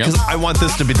here we go. Because I want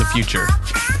this to be the future.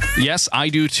 Yes, I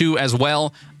do, too, as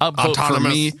well. Upvote Autonomous. for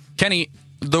me. Kenny,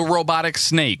 the robotic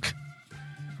snake.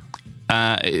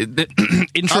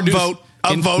 Upvote.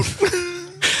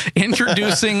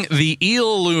 Introducing the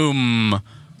Eelloom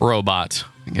robot.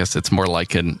 I guess it's more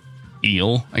like an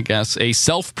eel, I guess. A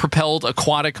self-propelled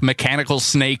aquatic mechanical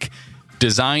snake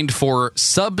designed for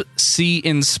subsea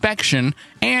inspection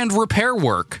and repair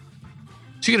work.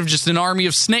 So you could have just an army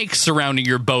of snakes surrounding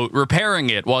your boat,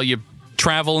 repairing it while you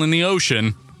travel in the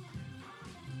ocean.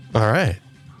 All right.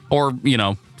 Or,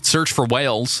 search for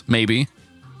whales, maybe.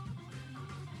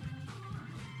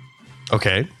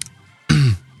 Okay.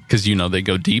 Because, they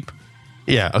go deep.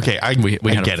 Yeah, okay. I We get it,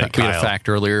 we had Kyle. a fact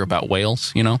earlier about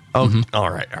whales, Oh, all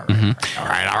right. All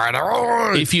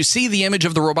right. If you see the image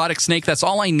of the robotic snake, that's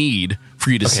all I need for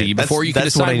you to see before you can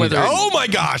that's what I decide need. whether... Oh, my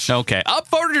gosh. Okay.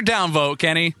 Upvote or downvote,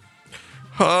 Kenny?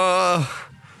 No,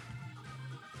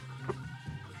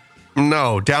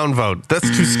 downvote.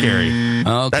 That's too scary.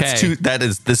 Okay.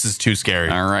 This is too scary.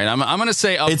 All right. I'm going to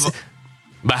say upvote.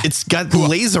 It's got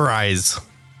laser eyes.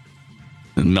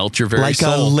 Melt your very like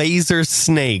soul. a laser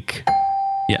snake.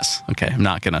 Yes. Okay. I'm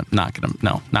not gonna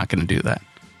do that.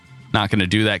 Not gonna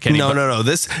do that, Kenny. No.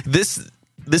 This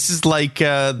is like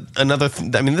another.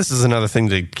 This is another thing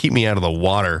to keep me out of the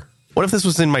water. What if this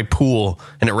was in my pool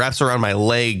and it wraps around my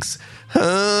legs?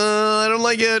 I don't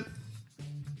like it.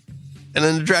 And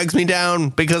then it drags me down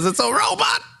because it's a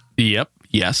robot. Yep.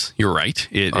 Yes, you're right.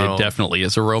 It definitely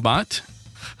is a robot.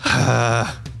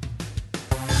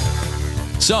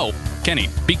 So, Kenny,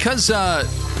 because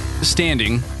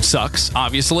standing sucks,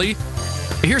 obviously,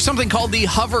 here's something called the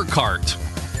hover cart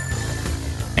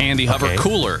and the hover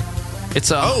cooler. It's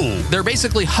they're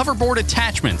basically hoverboard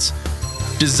attachments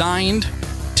designed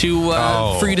to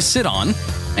for you to sit on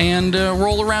and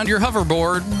roll around your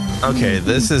hoverboard. Okay,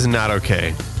 this is not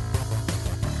okay.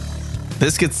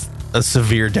 This gets a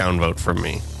severe downvote from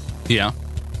me. Yeah.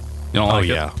 You don't like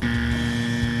it?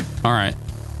 All right.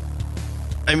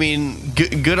 I mean,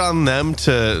 good on them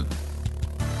to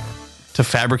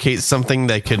fabricate something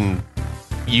that can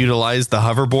utilize the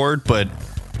hoverboard, but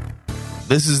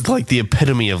this is like the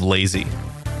epitome of lazy.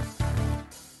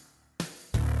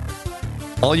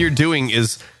 All you're doing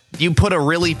is you put a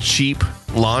really cheap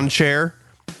lawn chair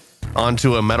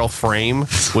onto a metal frame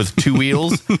with two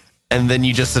wheels, and then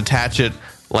you just attach it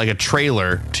like a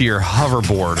trailer to your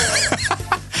hoverboard.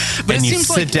 But and it you seems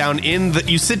sit down in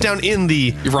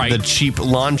the cheap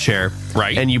lawn chair,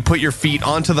 right? And you put your feet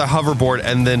onto the hoverboard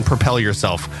and then propel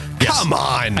yourself. Yes. Come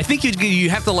on! I think you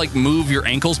have to like move your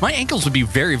ankles. My ankles would be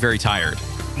very, very tired.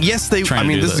 Yes, this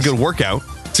is a good workout.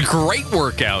 It's a great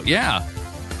workout. Yeah.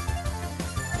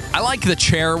 I like the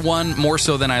chair one more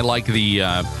so than I like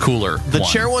the cooler. The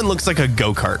chair one looks like a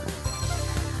go-kart.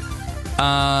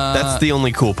 That's the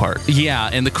only cool part. Yeah,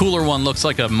 and the cooler one looks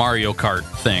like a Mario Kart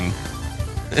thing.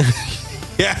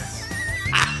 Yeah.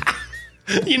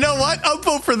 You know what? I'll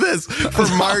vote for this for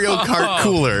Mario Kart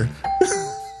Cooler.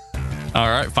 All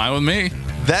right, fine with me.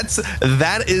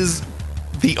 That is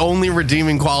the only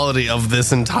redeeming quality of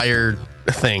this entire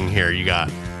thing here you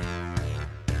got.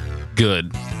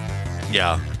 Good.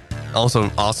 Yeah.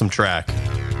 Also, awesome track.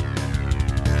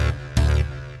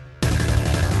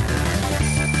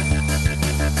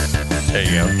 There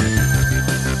you go.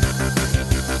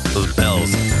 Those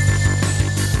bells.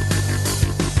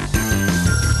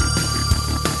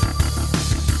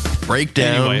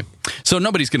 Breakdown. Anyway, so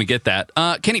nobody's going to get that.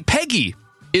 Kenny, Peggy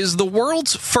is the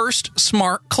world's first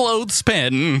smart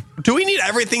clothespin. Do we need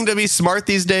everything to be smart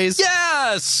these days?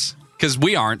 Yes! Because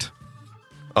we aren't.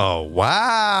 Oh,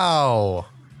 wow.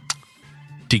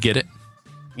 Do you get it?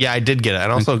 Yeah, I did get it.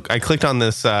 And also, I clicked on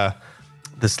this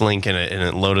this link and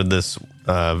it loaded this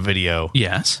video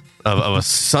Yes. of a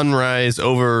sunrise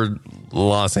over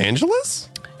Los Angeles.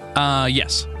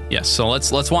 Yes. So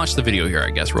let's watch the video here, I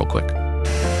guess, real quick.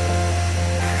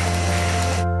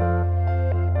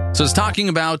 So it's talking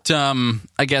about,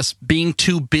 I guess, being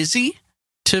too busy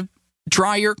to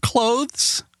dry your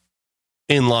clothes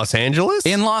In Los Angeles?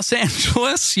 in Los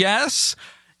Angeles. Yes.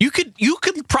 You could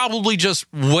probably just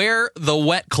wear the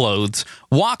wet clothes,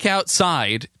 walk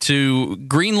outside to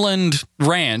Greenland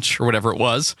Ranch or whatever it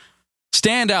was,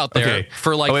 stand out there Okay.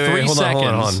 for like wait, 3 hold on, seconds,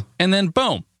 hold on. and then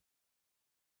boom.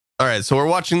 All right, so we're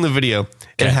watching the video.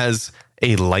 It Okay. has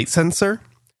a light sensor,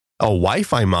 a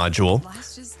Wi-Fi module,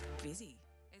 Life's just busy.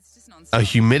 It's just nonsense. a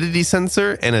humidity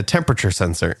sensor, and a temperature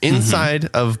sensor inside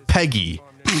of Peggy,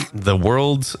 the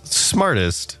world's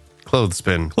smartest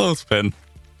clothespin. Clothespin.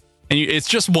 And it's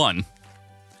just one.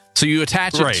 So you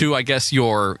attach it Right. to, I guess,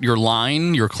 your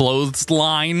line, your clothes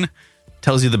line.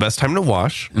 Tells you the best time to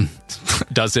wash,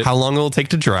 Does it? how long it will take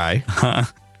to dry.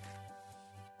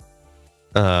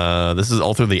 This is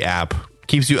all through the app.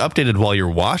 Keeps you updated while you're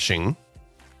washing.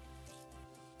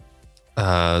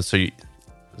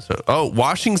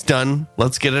 Washing's done.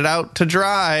 Let's get it out to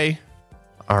dry.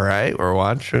 All right, we're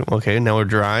watching. Okay, now we're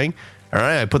drying. All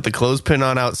right, I put the clothespin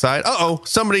on outside. Uh-oh,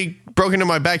 somebody broke into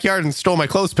my backyard and stole my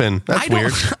clothespin. That's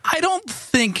weird. I don't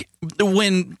think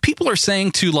when people are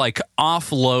saying to like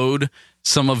offload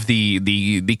some of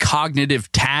the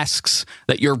cognitive tasks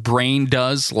that your brain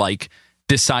does, like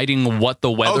deciding what the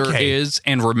weather Okay. is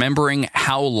and remembering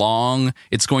how long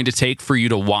it's going to take for you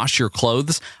to wash your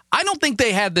clothes, I don't think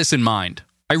they had this in mind.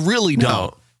 I really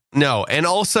don't. No. And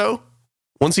also,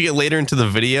 once you get later into the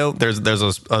video, there's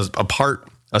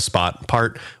a spot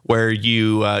where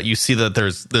you see that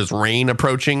there's rain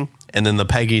approaching, and then the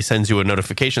Peggy sends you a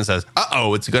notification that says,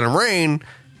 "Uh-oh, it's going to rain."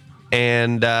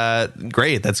 And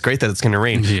great, that's great that it's going to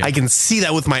rain. Yeah. I can see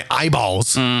that with my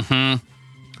eyeballs. Mm-hmm.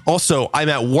 Also, I'm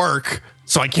at work,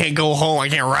 so I can't go home. I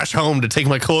can't rush home to take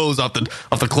my clothes off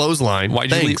the clothesline. Why'd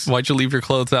you leave your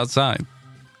clothes outside?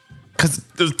 Because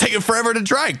it was taking forever to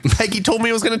dry. Peggy told me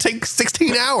it was going to take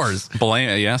 16 hours. Blame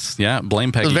It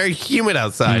Peggy. was very humid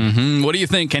outside. What do you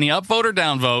think? Can you upvote or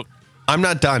downvote? I'm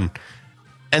not done.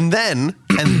 And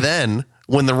then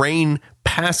when the rain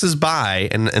passes by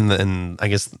and I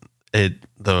guess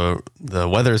the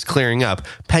weather is clearing up,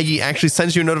 Peggy actually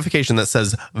sends you a notification that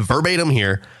says verbatim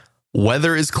here,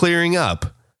 weather is clearing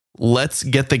up. Let's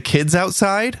get the kids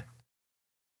outside.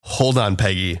 Hold on,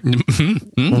 Peggy.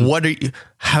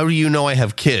 How do you know I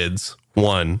have kids?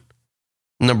 1.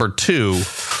 Number 2,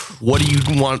 what do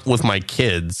you want with my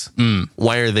kids?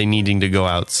 Why are they needing to go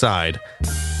outside?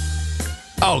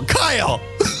 Oh, Kyle!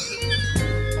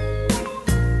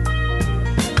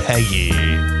 Peggy.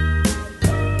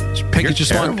 Peggy You're just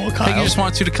terrible, Kyle. Peggy just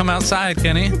wants you to come outside,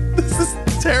 Kenny. This is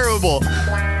terrible.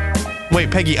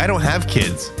 Wait, Peggy, I don't have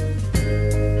kids.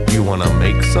 You want to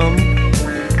make some?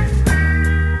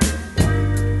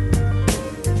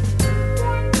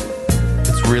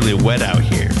 It's really wet out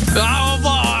here. Oh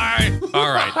boy!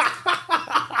 All right.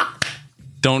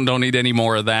 Don't need any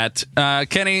more of that.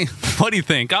 Kenny, what do you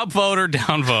think? Upvote or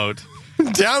downvote?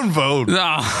 Downvote.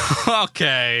 Oh,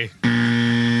 okay.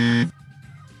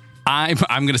 I'm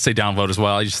going to say downvote as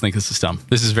well. I just think this is dumb.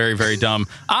 This is very, very dumb.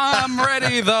 I'm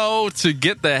ready, though, to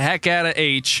get the heck out of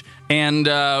H and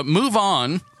move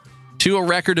on to a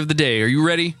record of the day. Are you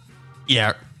ready?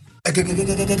 Yeah.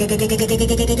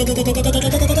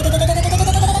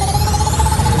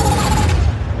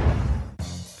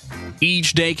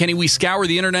 Each day, Kenny, we scour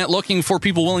the internet looking for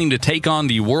people willing to take on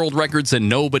the world records that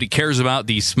nobody cares about,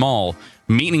 the small,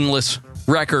 meaningless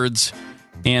records.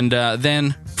 And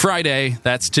then Friday,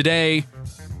 that's today,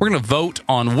 we're going to vote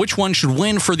on which one should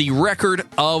win for the record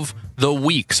of the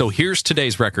week. So here's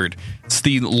today's record. It's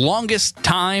the longest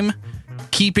time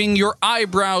keeping your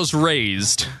eyebrows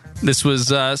raised. This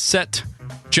was set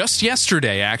just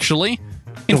yesterday, actually.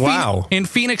 Wow. In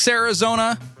Phoenix,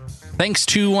 Arizona, thanks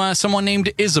to someone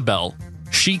named Isabel.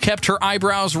 She kept her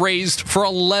eyebrows raised for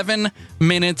 11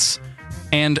 minutes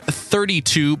and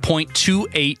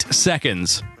 32.28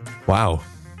 seconds. Wow.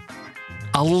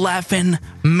 11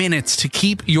 minutes to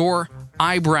keep your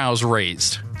eyebrows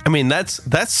raised. I mean, that's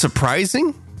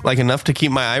surprising. Like enough to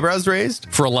keep my eyebrows raised.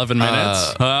 For 11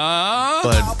 minutes.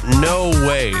 But no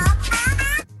way.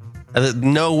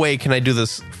 No way can I do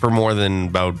this for more than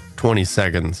about 20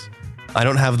 seconds. I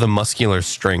don't have the muscular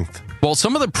strength. Well,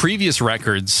 some of the previous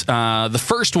records, the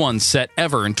first one set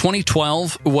ever in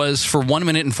 2012 was for 1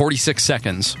 minute and 46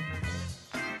 seconds.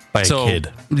 By a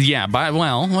kid. Yeah,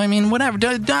 whatever.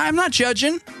 I'm not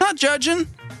judging. Not judging.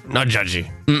 Not judgy.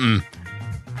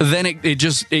 Then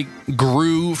it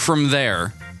grew from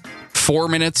there. 4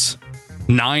 minutes,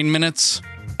 9 minutes,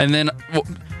 and then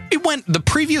it went. The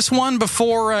previous one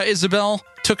before Isabel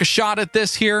took a shot at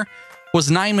this here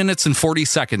was 9 minutes and 40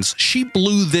 seconds. She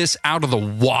blew this out of the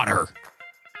water.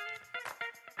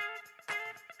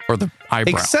 Or the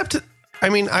eyebrow. Except, I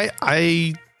mean,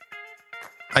 I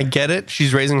get it.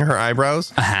 She's raising her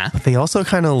eyebrows. But they also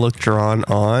kind of look drawn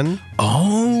on.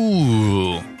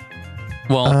 Oh.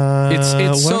 Well, it's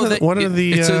so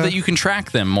that you can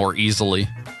track them more easily.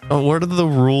 What are the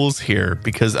rules here?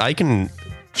 Because I can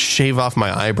shave off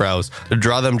my eyebrows to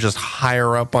draw them just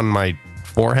higher up on my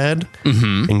forehead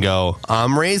and go,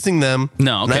 I'm raising them.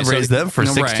 No, okay, and I've raised them for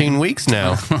 16 weeks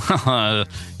now.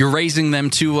 You're raising them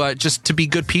to just to be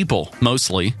good people,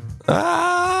 mostly. So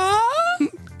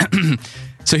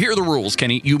here are the rules,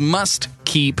 Kenny. You must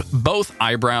keep both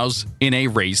eyebrows in a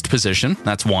raised position.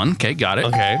 That's one. Okay, got it.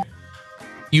 Okay.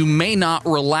 You may not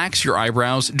relax your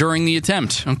eyebrows during the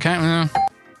attempt. Okay.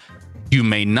 You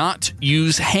may not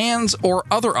use hands or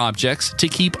other objects to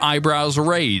keep eyebrows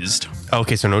raised.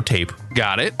 Okay, so no tape.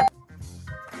 Got it.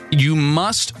 You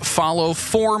must follow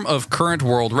form of current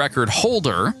world record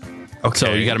holder. Okay.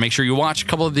 So you got to make sure you watch a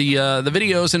couple of the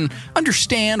videos and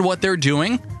understand what they're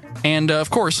doing. And of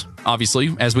course,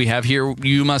 obviously, as we have here,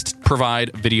 you must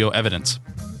provide video evidence.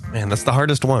 Man, that's the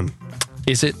hardest one.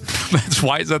 Is it?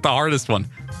 Why is that the hardest one?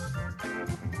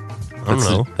 I don't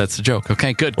know. That's a joke.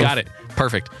 Okay, good. Got it.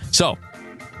 Perfect. So,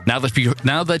 now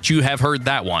that you have heard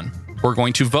that one, we're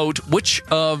going to vote which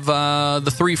of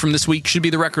the three from this week should be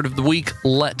the record of the week.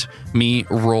 Let me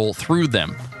roll through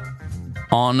them.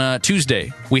 On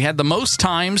Tuesday, we had the most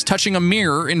times touching a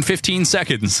mirror in 15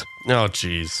 seconds. Oh,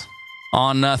 jeez.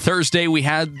 On Thursday, we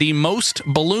had the most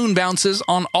balloon bounces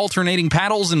on alternating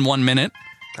paddles in 1 minute.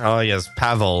 Oh, yes,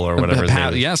 Pavel or whatever his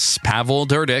name is. Yes, Pavel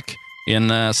Durdik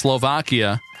in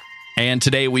Slovakia. And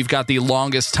today we've got the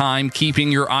longest time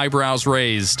keeping your eyebrows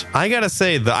raised. I gotta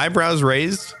say, the eyebrows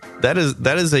raised, that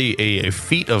is a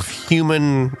feat of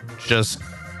human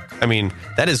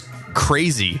that is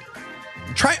crazy.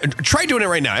 Try doing it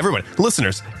right now, everybody.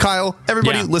 Listeners, Kyle,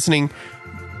 everybody listening,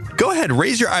 go ahead,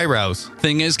 raise your eyebrows.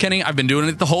 Thing is, Kenny, I've been doing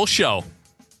it the whole show.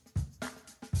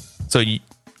 So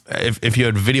if you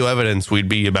had video evidence, we'd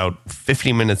be about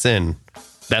 50 minutes in.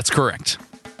 That's correct.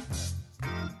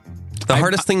 The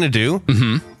hardest thing to do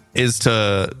is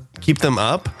to keep them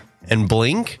up and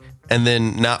blink and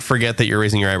then not forget that you're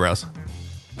raising your eyebrows.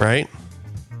 Right?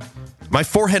 My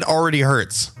forehead already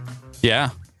hurts. Yeah.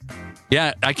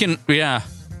 Yeah, I can. Yeah.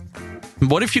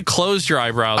 What if you closed your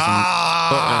eyebrows?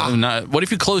 What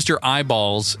if you closed your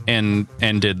eyeballs and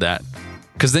did that?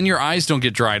 Because then your eyes don't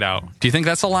get dried out. Do you think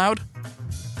that's allowed?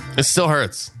 It still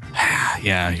hurts.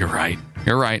 Yeah, you're right.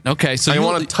 You're right. Okay, so I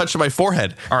want to touch my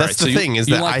forehead. That's the thing is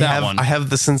that I have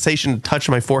the sensation to touch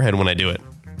my forehead when I do it.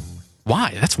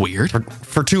 Why? That's weird.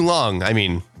 For too long. I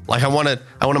mean, like I want to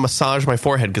massage my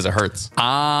forehead because it hurts.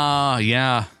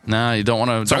 Yeah. No, you don't want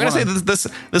to. So I'm gonna say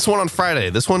this one on Friday.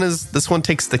 This one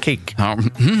takes the cake.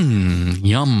 Yum.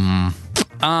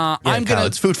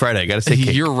 It's Food Friday. I gotta say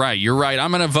cake. You're right.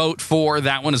 I'm gonna vote for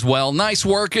that one as well. Nice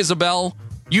work, Isabel.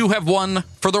 You have won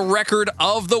for the record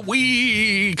of the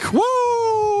week.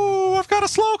 Woo! I've got a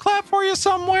slow clap for you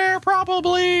somewhere,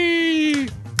 probably.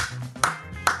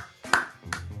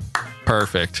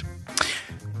 Perfect.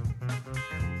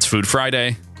 It's Food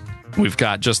Friday. We've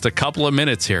got just a couple of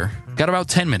minutes here. Got about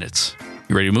 10 minutes.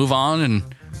 You ready to move on and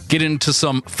get into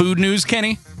some food news,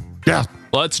 Kenny? Yeah.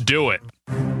 Let's do it.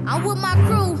 I'm with my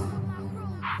crew.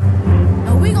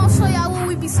 And we gonna show y'all what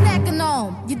we be snacking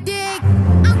on. You dig?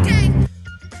 Okay.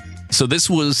 So this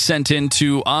was sent in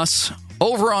to us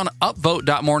over on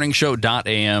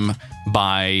upvote.morningshow.am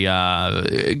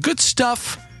by Good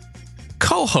Stuff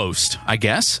co-host, I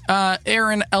guess,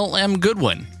 Aaron L.M.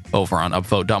 Goodwin over on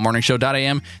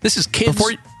upvote.morningshow.am. This is kids.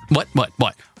 What?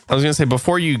 I was going to say,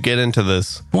 before you get into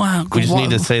this, Wow, we just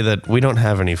need to say that we don't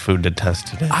have any food to test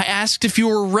today. I asked if you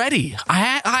were ready.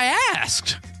 I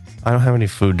asked. I don't have any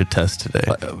food to test today.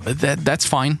 That's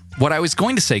fine. What I was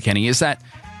going to say, Kenny, is that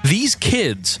these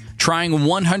kids trying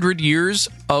 100 years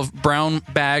of brown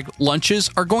bag lunches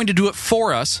are going to do it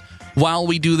for us while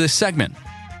we do this segment.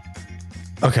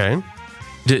 Okay.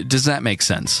 Does that make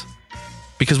sense?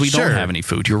 Because we Sure. don't have any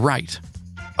food. You're right.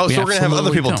 Oh, We so we're going to have other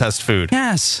absolutely people don't. test food.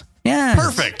 Yes. Yes.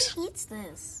 Perfect. Eats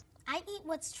this. I eat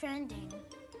what's trending.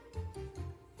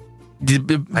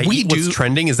 I We eat do. what's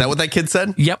trending. Is that what that kid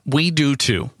said? Yep, we do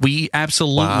too. We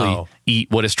absolutely Wow. eat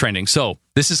what is trending. So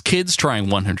this is kids trying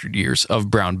 100 years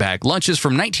of brown bag lunches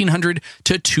from 1900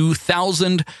 to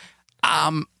 2000.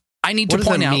 I need What to does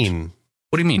point that out. mean?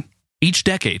 What do you mean? Each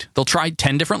decade, they'll try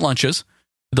 10 different lunches.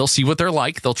 They'll see what they're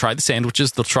like. They'll try the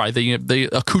sandwiches. They'll try the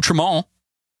accoutrement.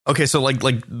 Okay, so like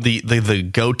the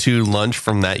go-to lunch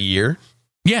from that year?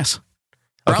 Yes.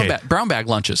 Okay. Brown bag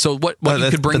lunches. So what you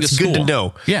could bring to that's school. good to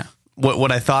know. Yeah.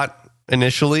 What I thought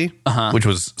initially, Uh-huh. which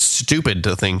was stupid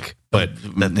to think, but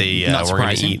that they Not were going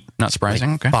to surprising. eat Not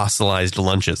surprising. Okay. fossilized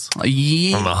lunches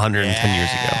Yeah. from 110 years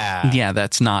ago. Yeah,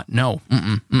 that's not. No.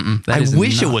 That I is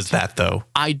wish it not. was that though.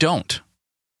 I don't.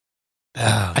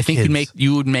 Oh, I think kids.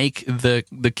 you would make the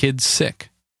kids sick.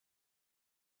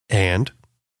 And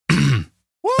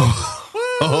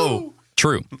oh,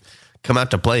 True. come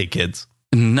out to play, kids.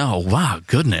 No. Wow.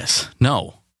 Goodness.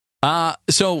 No.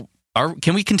 So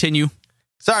can we continue?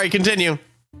 Sorry, continue.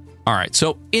 All right.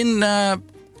 So in the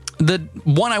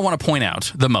one I want to point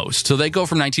out the most, so they go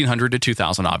from 1900 to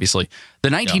 2000, obviously. The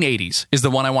 1980s is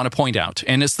the one I want to point out.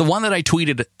 And it's the one that I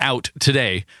tweeted out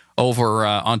today over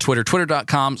on Twitter,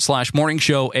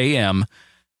 twitter.com/morningshowam.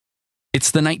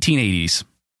 It's the 1980s.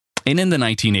 And in the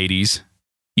 1980s,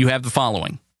 you have the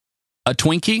following: a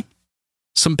Twinkie,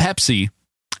 some Pepsi,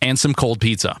 and some cold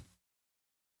pizza.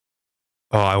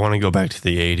 Oh, I want to go back to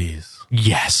the 80s.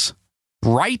 Yes.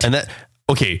 Right? And that,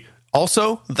 okay.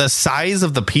 Also, the size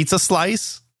of the pizza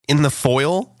slice in the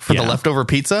foil for the Yeah. leftover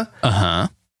pizza, Uh-huh.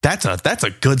 that's a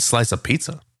good slice of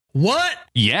pizza. What?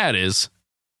 Yeah, it is.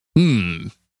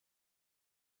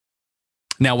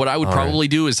 Now, what I would All probably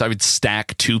do is I would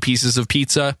stack two pieces of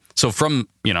pizza. So from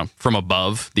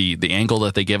above, the angle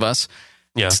that they give us,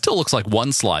 Yeah. it still looks like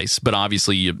one slice, but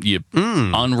obviously you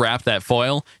unwrap that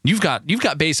foil. You've got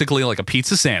basically like a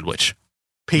pizza sandwich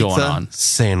Pizza going on.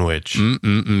 sandwich.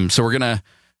 So we're going to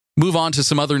move on to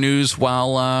some other news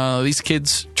while these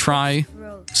kids try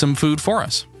some food for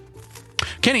us.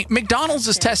 Kenny, McDonald's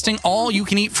is testing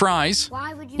all-you-can-eat fries.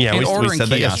 Why would you? Yeah, In we ordering said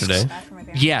that kiosks. yesterday.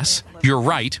 Yes, you're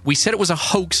right. We said it was a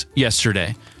hoax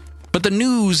yesterday. But the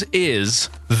news is,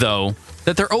 though,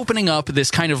 that they're opening up this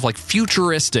kind of like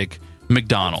futuristic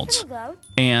McDonald's.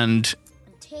 And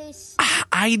Taste.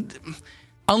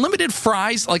 unlimited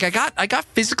fries, like I got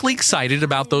physically excited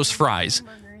about those fries.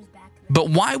 But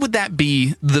why would that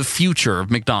be the future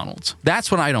of McDonald's?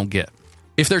 That's what I don't get.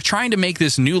 If they're trying to make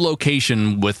this new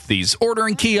location with these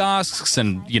ordering kiosks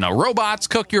and, robots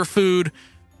cook your food,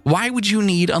 why would you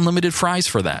need unlimited fries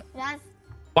for that?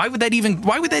 Why would that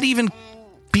even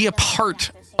be a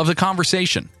part of the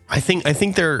conversation? I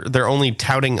think they're only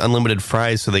touting unlimited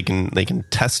fries so they can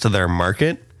test their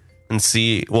market and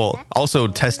see. Well, also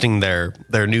testing their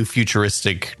new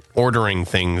futuristic ordering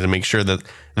things and make sure that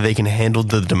they can handle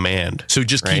the demand. So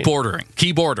just Right. keep ordering.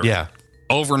 Yeah,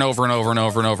 Over and over and over and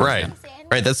over and over right, again.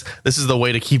 right. This is the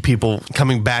way to keep people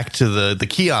coming back to the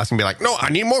kiosk and be like, no, I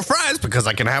need more fries because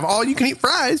I can have all you can eat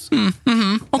fries. And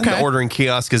the ordering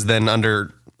kiosk is then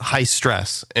under high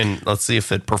stress, and let's see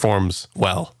if it performs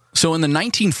well. So in the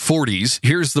 1940s,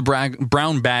 here's the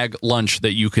brown bag lunch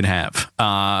that you could have.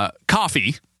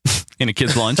 Coffee in a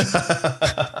kid's lunch.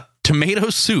 Tomato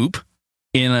soup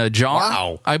in a jar,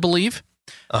 Wow. I believe.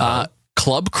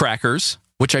 Club crackers,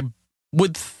 which I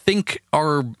would think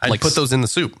are I'd like put those in the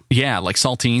soup. Yeah, like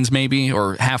saltines maybe,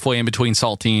 or halfway in between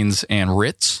saltines and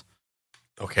Ritz,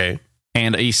 Okay.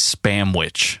 and a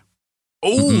Spamwich.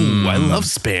 Oh, I love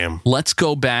Spam. Let's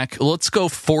go back. Let's go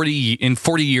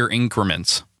 40-year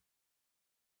increments.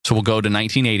 So we'll go to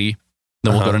 1980.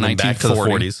 Then we'll go to and then 1940. back to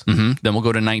the 40s. Then we'll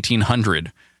go to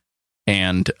 1900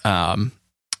 and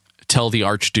tell the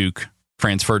Archduke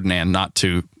Franz Ferdinand not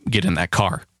to get in that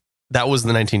car. That was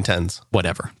the 1910s.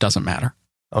 Whatever. Doesn't matter.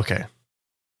 Okay.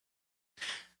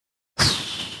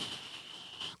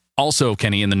 Also,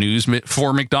 Kenny, in the news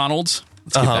for McDonald's.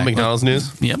 Let's get back- McDonald's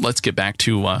news. Yeah, let's get back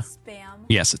to... Spam.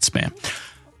 yes, it's spam.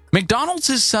 McDonald's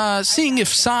is seeing if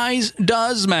size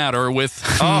does matter with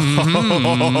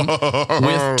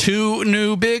two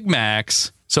new Big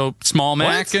Macs. So Small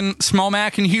Mac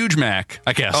and Huge Mac,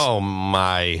 I guess. Oh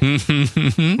my!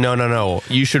 No.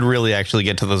 You should really actually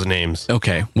get to those names.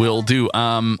 Okay, will do.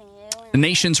 The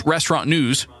nation's restaurant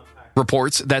news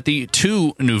reports that the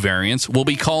 2 new variants will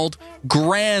be called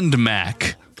Grand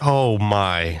Mac. Oh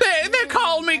my! They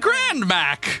call me Grand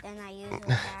Mac.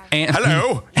 And,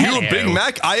 Hello, you a Big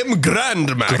Mac? I am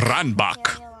Grand Mac. Grand Mac.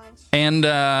 And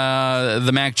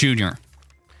the Mac Jr.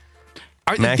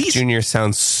 Mac Jr.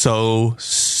 sounds so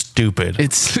stupid.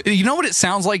 It's, you know what it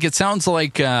sounds like? It sounds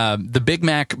like the Big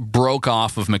Mac broke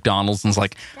off of McDonald's and was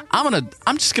like,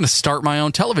 I'm just gonna start my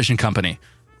own television company.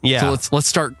 Yeah. So let's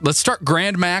start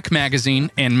Grand Mac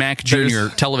magazine and Mac Jr.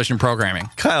 television programming.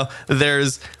 Kyle,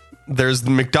 there's the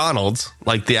McDonald's,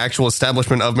 like the actual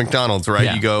establishment of McDonald's, right?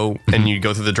 Yeah. You go and you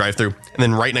go through the drive-through, and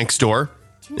then right next door,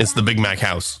 it's the Big Mac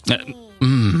house.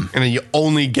 And then you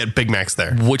only get Big Macs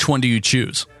there. Which one do you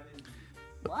choose?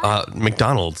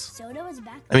 McDonald's.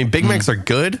 I mean, Big Macs are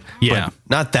good, Yeah. but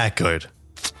not that good.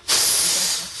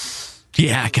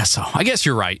 Yeah, I guess so. I guess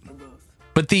you're right.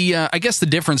 But I guess the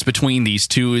difference between these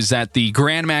two is that the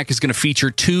Grand Mac is going to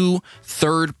feature 2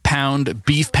 third-pound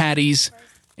beef patties,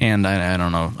 and I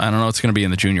don't know. I don't know what's going to be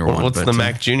in the junior one. What's but, the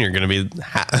Mac Jr. going to be?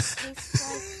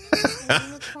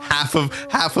 half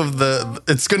of the.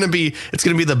 It's going to be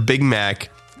the Big Mac,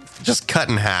 just cut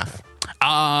in half.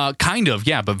 Kind of,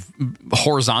 yeah, but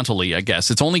horizontally, I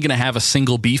guess. It's only going to have a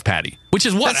single beef patty, which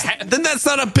is what? Then that's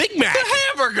not a Big Mac. A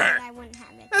hamburger.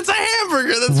 That's a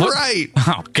hamburger. That's What? right.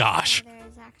 Oh gosh.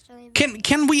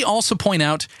 Can we also point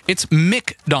out it's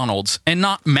McDonald's and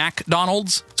not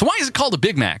McDonald's? So why is it called a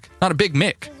Big Mac, not a Big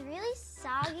Mick?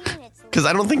 Because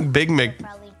I don't think Big Mac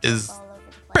is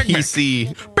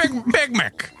PC. Big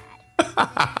Mac.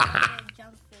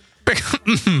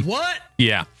 What?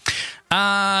 Yeah.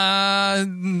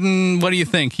 What do you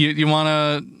think? You want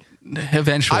to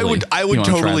eventually? I would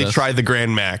totally this? try the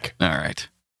Grand Mac. All right.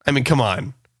 I mean, come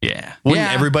on. Yeah. Wouldn't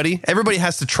yeah. everybody? Everybody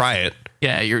has to try it.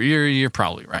 Yeah, you're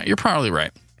probably right. You're probably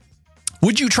right.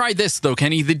 Would you try this though,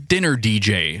 Kenny? The Dinner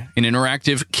DJ, an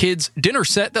interactive kids dinner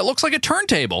set that looks like a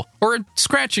turntable or a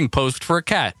scratching post for a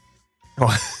cat.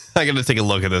 Oh, I got to take a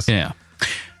look at this. Yeah.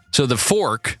 So the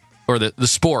fork or the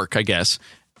spork, I guess,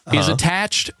 is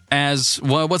attached as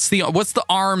well. What's the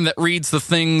arm that reads the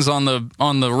things on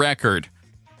the record?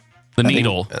 The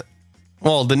needle.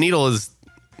 Well, the needle is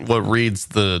what reads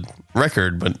the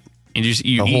record, but And you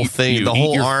the whole eat- thing, you the eat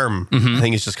whole your- arm. I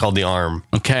think it's just called the arm.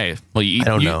 Okay. Well, you eat, I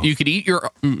don't know. You could eat your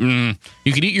you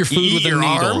could eat your food Eat with a your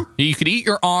needle. arm? You could eat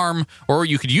your arm, or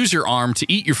you could use your arm to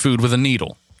eat your food with a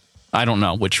needle. I don't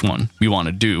know which one you want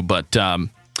to do, but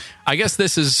I guess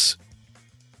this is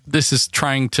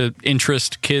trying to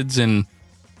interest kids in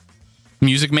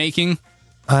music making,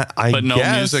 I but no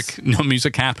guess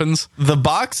music happens. The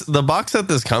box that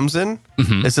this comes in,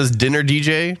 it says Dinner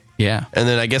DJ, Yeah. and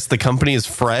then I guess the company is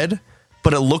Fred,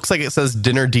 but it looks like it says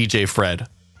Dinner DJ Fred.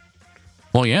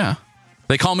 Well, yeah.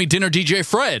 They call me Dinner DJ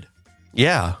Fred.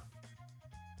 Yeah.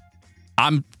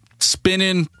 I'm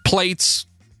spinning plates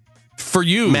for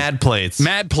you. Mad plates.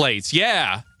 Mad plates.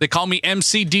 Yeah. They call me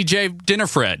MC DJ Dinner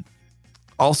Fred.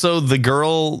 Also, the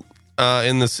girl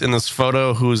in this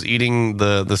photo who's eating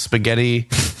the spaghetti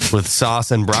with sauce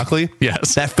and broccoli.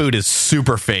 Yes. That food is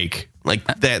super fake. Like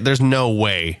that. There's no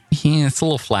way. Yeah, it's a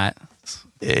little flat.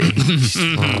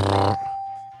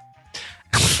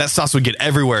 That sauce would get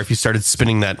everywhere if you started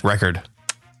spinning that record.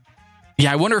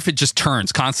 Yeah, I wonder if it just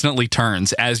constantly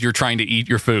turns as you're trying to eat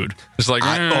your food. It's like,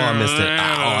 I missed it.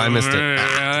 I missed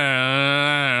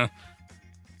it.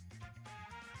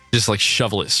 Just like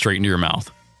shovel it straight into your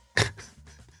mouth.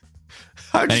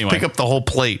 I would just Anyway. pick up the whole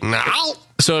plate. Ow!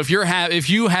 So if you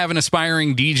have an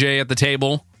aspiring DJ at the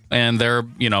table and they're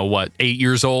 8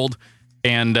 years old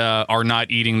and are not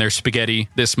eating their spaghetti,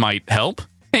 this might help.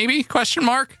 Maybe ?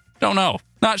 Don't know.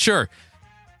 Not sure.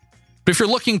 But if you're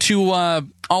looking to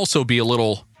also be a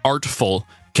little artful,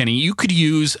 Kenny, you could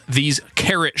use these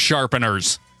carrot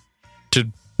sharpeners to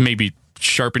maybe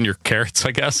sharpen your carrots,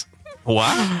 I guess.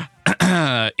 Wow.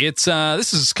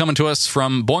 This is coming to us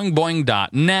from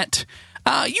boingboing.net.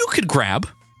 You could grab a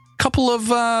couple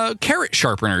of carrot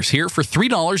sharpeners here for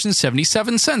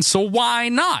 $3.77. So why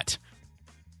not?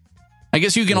 I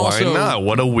guess you can Why also. not?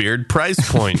 What a weird price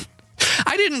point.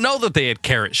 I didn't know that they had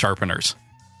carrot sharpeners.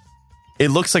 It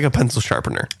looks like a pencil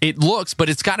sharpener. It looks, but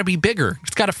it's got to be bigger.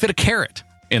 It's got to fit a carrot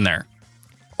in there.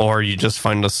 Or you just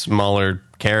find a smaller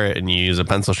carrot and you use a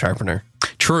pencil sharpener.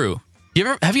 True.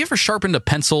 Have you ever sharpened a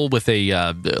pencil with a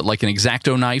like an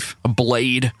X-Acto knife, a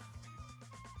blade,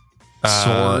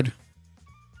 sword?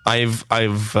 I've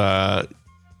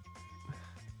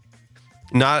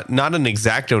not an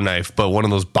X-Acto knife, but one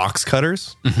of those box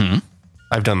cutters. Mm-hmm.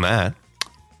 I've done that.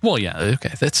 Well, yeah,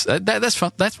 okay, that's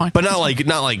fine. That's fine. But not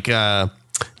like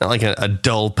a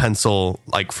dull pencil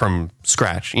like from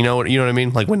scratch. You know what I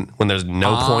mean? Like when there's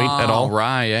no point at all.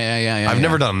 Right? Yeah. I've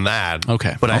never done that.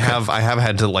 Okay, but okay. I have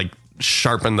had to like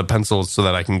sharpen the pencil so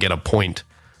that I can get a point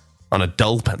on a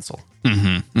dull pencil.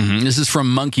 Mm-hmm. This is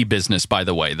from Monkey Business, by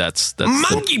the way. That's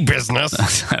Monkey Business.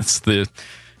 That's the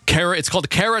carrot. It's called the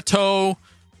Carrot-O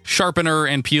Sharpener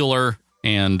and Peeler,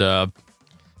 and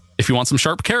if you want some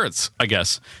sharp carrots, I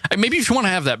guess. Maybe if you want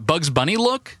to have that Bugs Bunny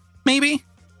look, maybe.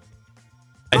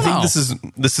 I think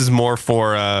this is more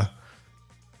for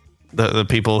the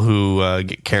people who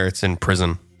get carrots in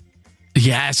prison.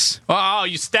 Yes. Oh,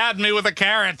 you stabbed me with a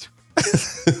carrot.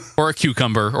 Or a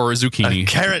cucumber or a zucchini. A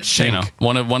carrot shank. You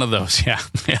know, one of those. Yeah.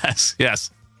 Yes.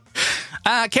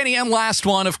 Kenny, and last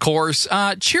one, of course.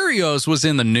 Cheerios was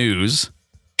in the news.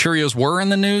 Cheerios were in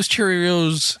the news.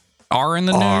 Cheerios are in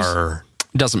the news.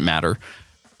 Doesn't matter.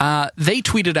 They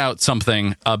tweeted out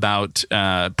something about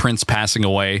Prince passing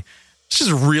away. It's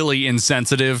just really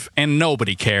insensitive, and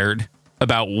nobody cared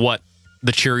about what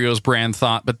the Cheerios brand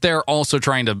thought, but they're also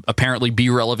trying to apparently be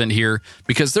relevant here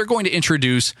because they're going to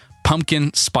introduce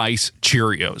pumpkin spice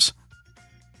Cheerios.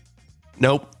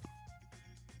 Nope.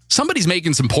 Somebody's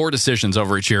making some poor decisions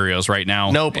over at Cheerios right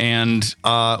now. Nope. And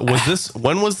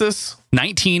when was this?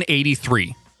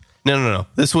 1983. No.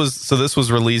 This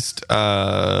was released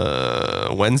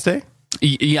Wednesday?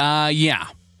 Yeah.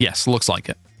 Yes, looks like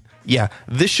it. Yeah.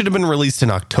 This should have been released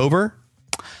in October.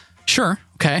 Sure.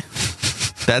 Okay.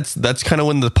 That's kind of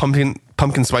when the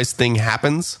pumpkin spice thing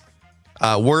happens.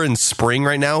 We're in spring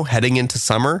right now, heading into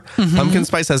summer. Mm-hmm. Pumpkin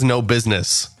spice has no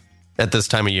business at this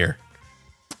time of year.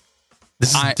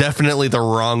 This is definitely the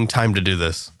wrong time to do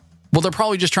this. Well, they're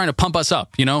probably just trying to pump us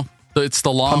up, you know? It's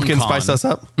the long pumpkin spice us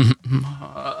up?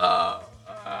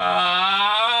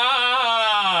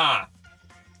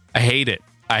 I hate it.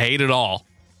 I hate it all.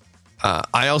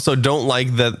 I also don't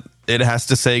like that it has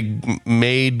to say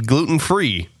made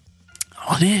gluten-free.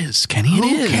 Oh, it is, Kenny. It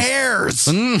is.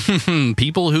 Who cares?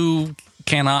 People who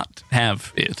cannot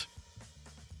have it.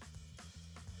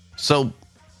 So,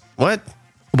 what?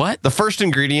 What? The first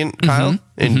ingredient, Kyle,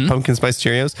 in pumpkin spice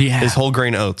Cheerios is whole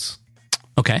grain oats.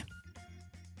 Okay.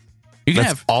 You can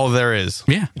That's all there is.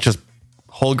 Yeah. Just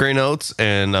whole grain oats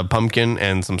and a pumpkin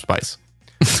and some spice.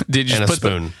 Did you and just a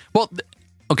spoon?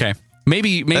 Okay.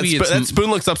 Maybe that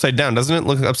spoon looks upside down, doesn't it?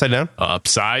 Look upside down?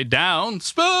 Upside down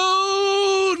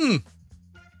spoon.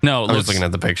 No, I'm just looking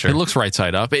at the picture. It looks right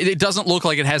side up. It doesn't look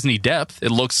like it has any depth. It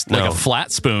looks like a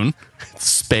flat spoon. It's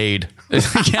spade.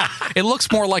 Yeah, it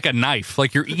looks more like a knife,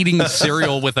 like you're eating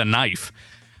cereal with a knife.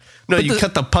 No, you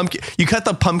cut the pumpkin. You cut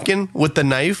the pumpkin with the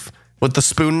knife, with the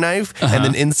spoon knife, and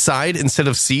then inside, instead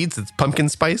of seeds, it's pumpkin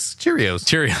spice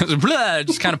Cheerios. Blah,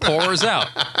 just kind of pours out.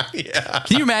 Yeah.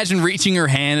 Can you imagine reaching your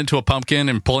hand into a pumpkin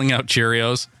and pulling out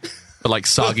Cheerios? But like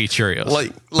soggy Cheerios.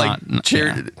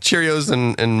 Cheerios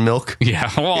and milk.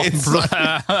 Yeah. Well,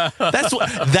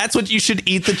 that's what you should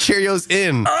eat the Cheerios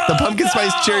in. The pumpkin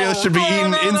spice Cheerios should be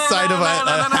eaten inside of a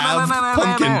half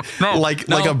pumpkin.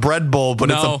 Like a bread bowl,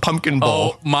 but it's a pumpkin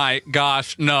bowl. Oh my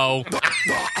gosh, no.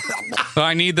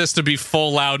 I need this to be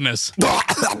full loudness.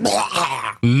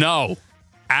 No.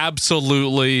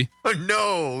 Absolutely.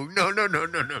 No.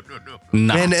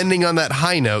 Not. And ending on that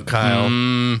high note, Kyle.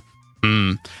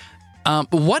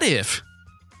 What if,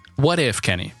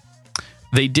 Kenny,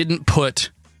 they didn't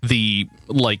put the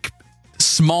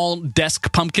small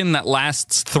desk pumpkin that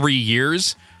lasts 3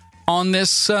 years on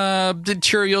this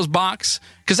Cheerios box?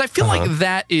 Because I feel like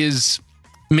that is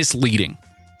misleading.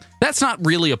 That's not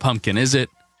really a pumpkin, is it?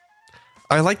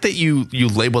 I like that you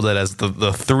labeled it as the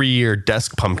 3-year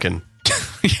desk pumpkin.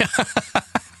 Yeah.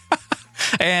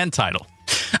 And title.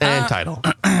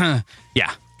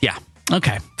 Yeah.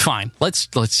 Okay, fine. Let's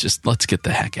get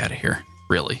the heck out of here.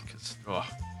 Really?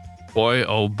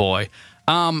 Oh boy.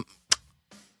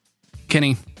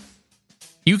 Kenny,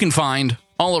 you can find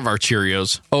all of our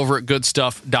Cheerios over at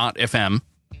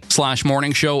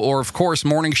goodstuff.fm/morning show, or of course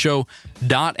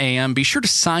morningshow.am. Be sure to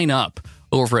sign up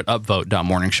over at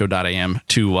upvote.morningshow.am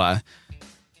to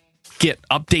get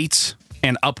updates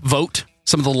and upvote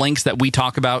some of the links that we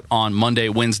talk about on Monday,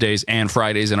 Wednesdays, and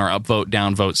Fridays in our upvote,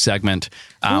 downvote segment.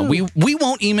 We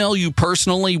won't email you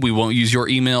personally. We won't use your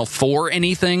email for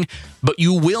anything, but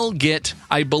you will get,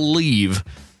 I believe,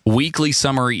 weekly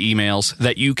summary emails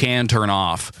that you can turn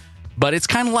off. But it's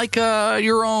kind of like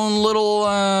your own little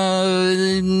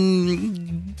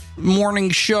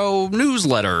morning show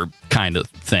newsletter kind of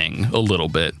thing, a little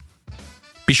bit.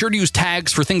 Be sure to use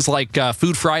tags for things like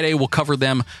Food Friday. We'll cover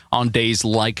them on days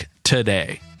like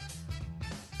today.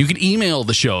 You can email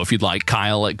the show if you'd like,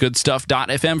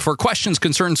 Kyle@goodstuff.fm for questions,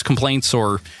 concerns, complaints,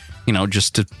 or,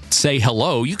 just to say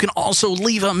hello. You can also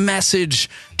leave a message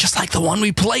just like the one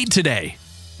we played today.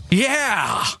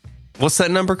 Yeah. What's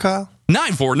that number, Kyle?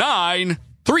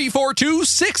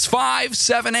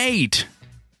 949-342-6578.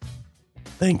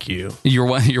 Thank you. You're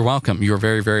welcome. You're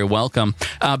very, very welcome.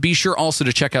 Be sure also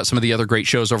to check out some of the other great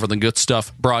shows over the Good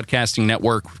Stuff Broadcasting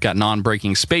Network. We've got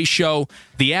Non-Breaking Space Show.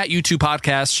 The At You2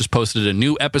 podcast just posted a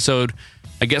new episode.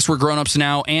 I guess we're grown-ups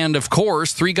now. And, of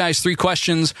course, 3 Guys, 3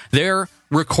 Questions. They're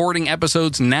recording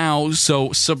episodes now,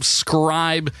 so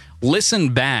subscribe.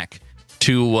 Listen back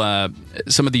to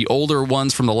some of the older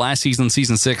ones from the last season.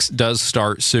 Season 6 does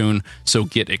start soon, so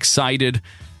get excited.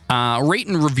 Rate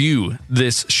and review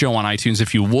this show on iTunes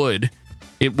if you would.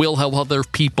 It will help other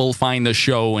people find the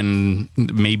show and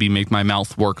maybe make my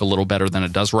mouth work a little better than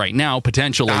it does right now,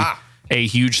 potentially. A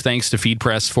huge thanks to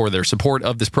FeedPress for their support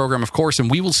of this program, of course,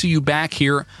 and we will see you back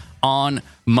here on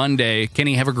Monday.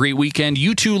 Kenny, have a great weekend.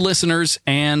 You too, listeners,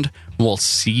 and we'll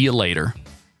see you later.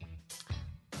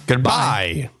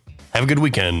 Goodbye. Have a good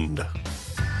weekend.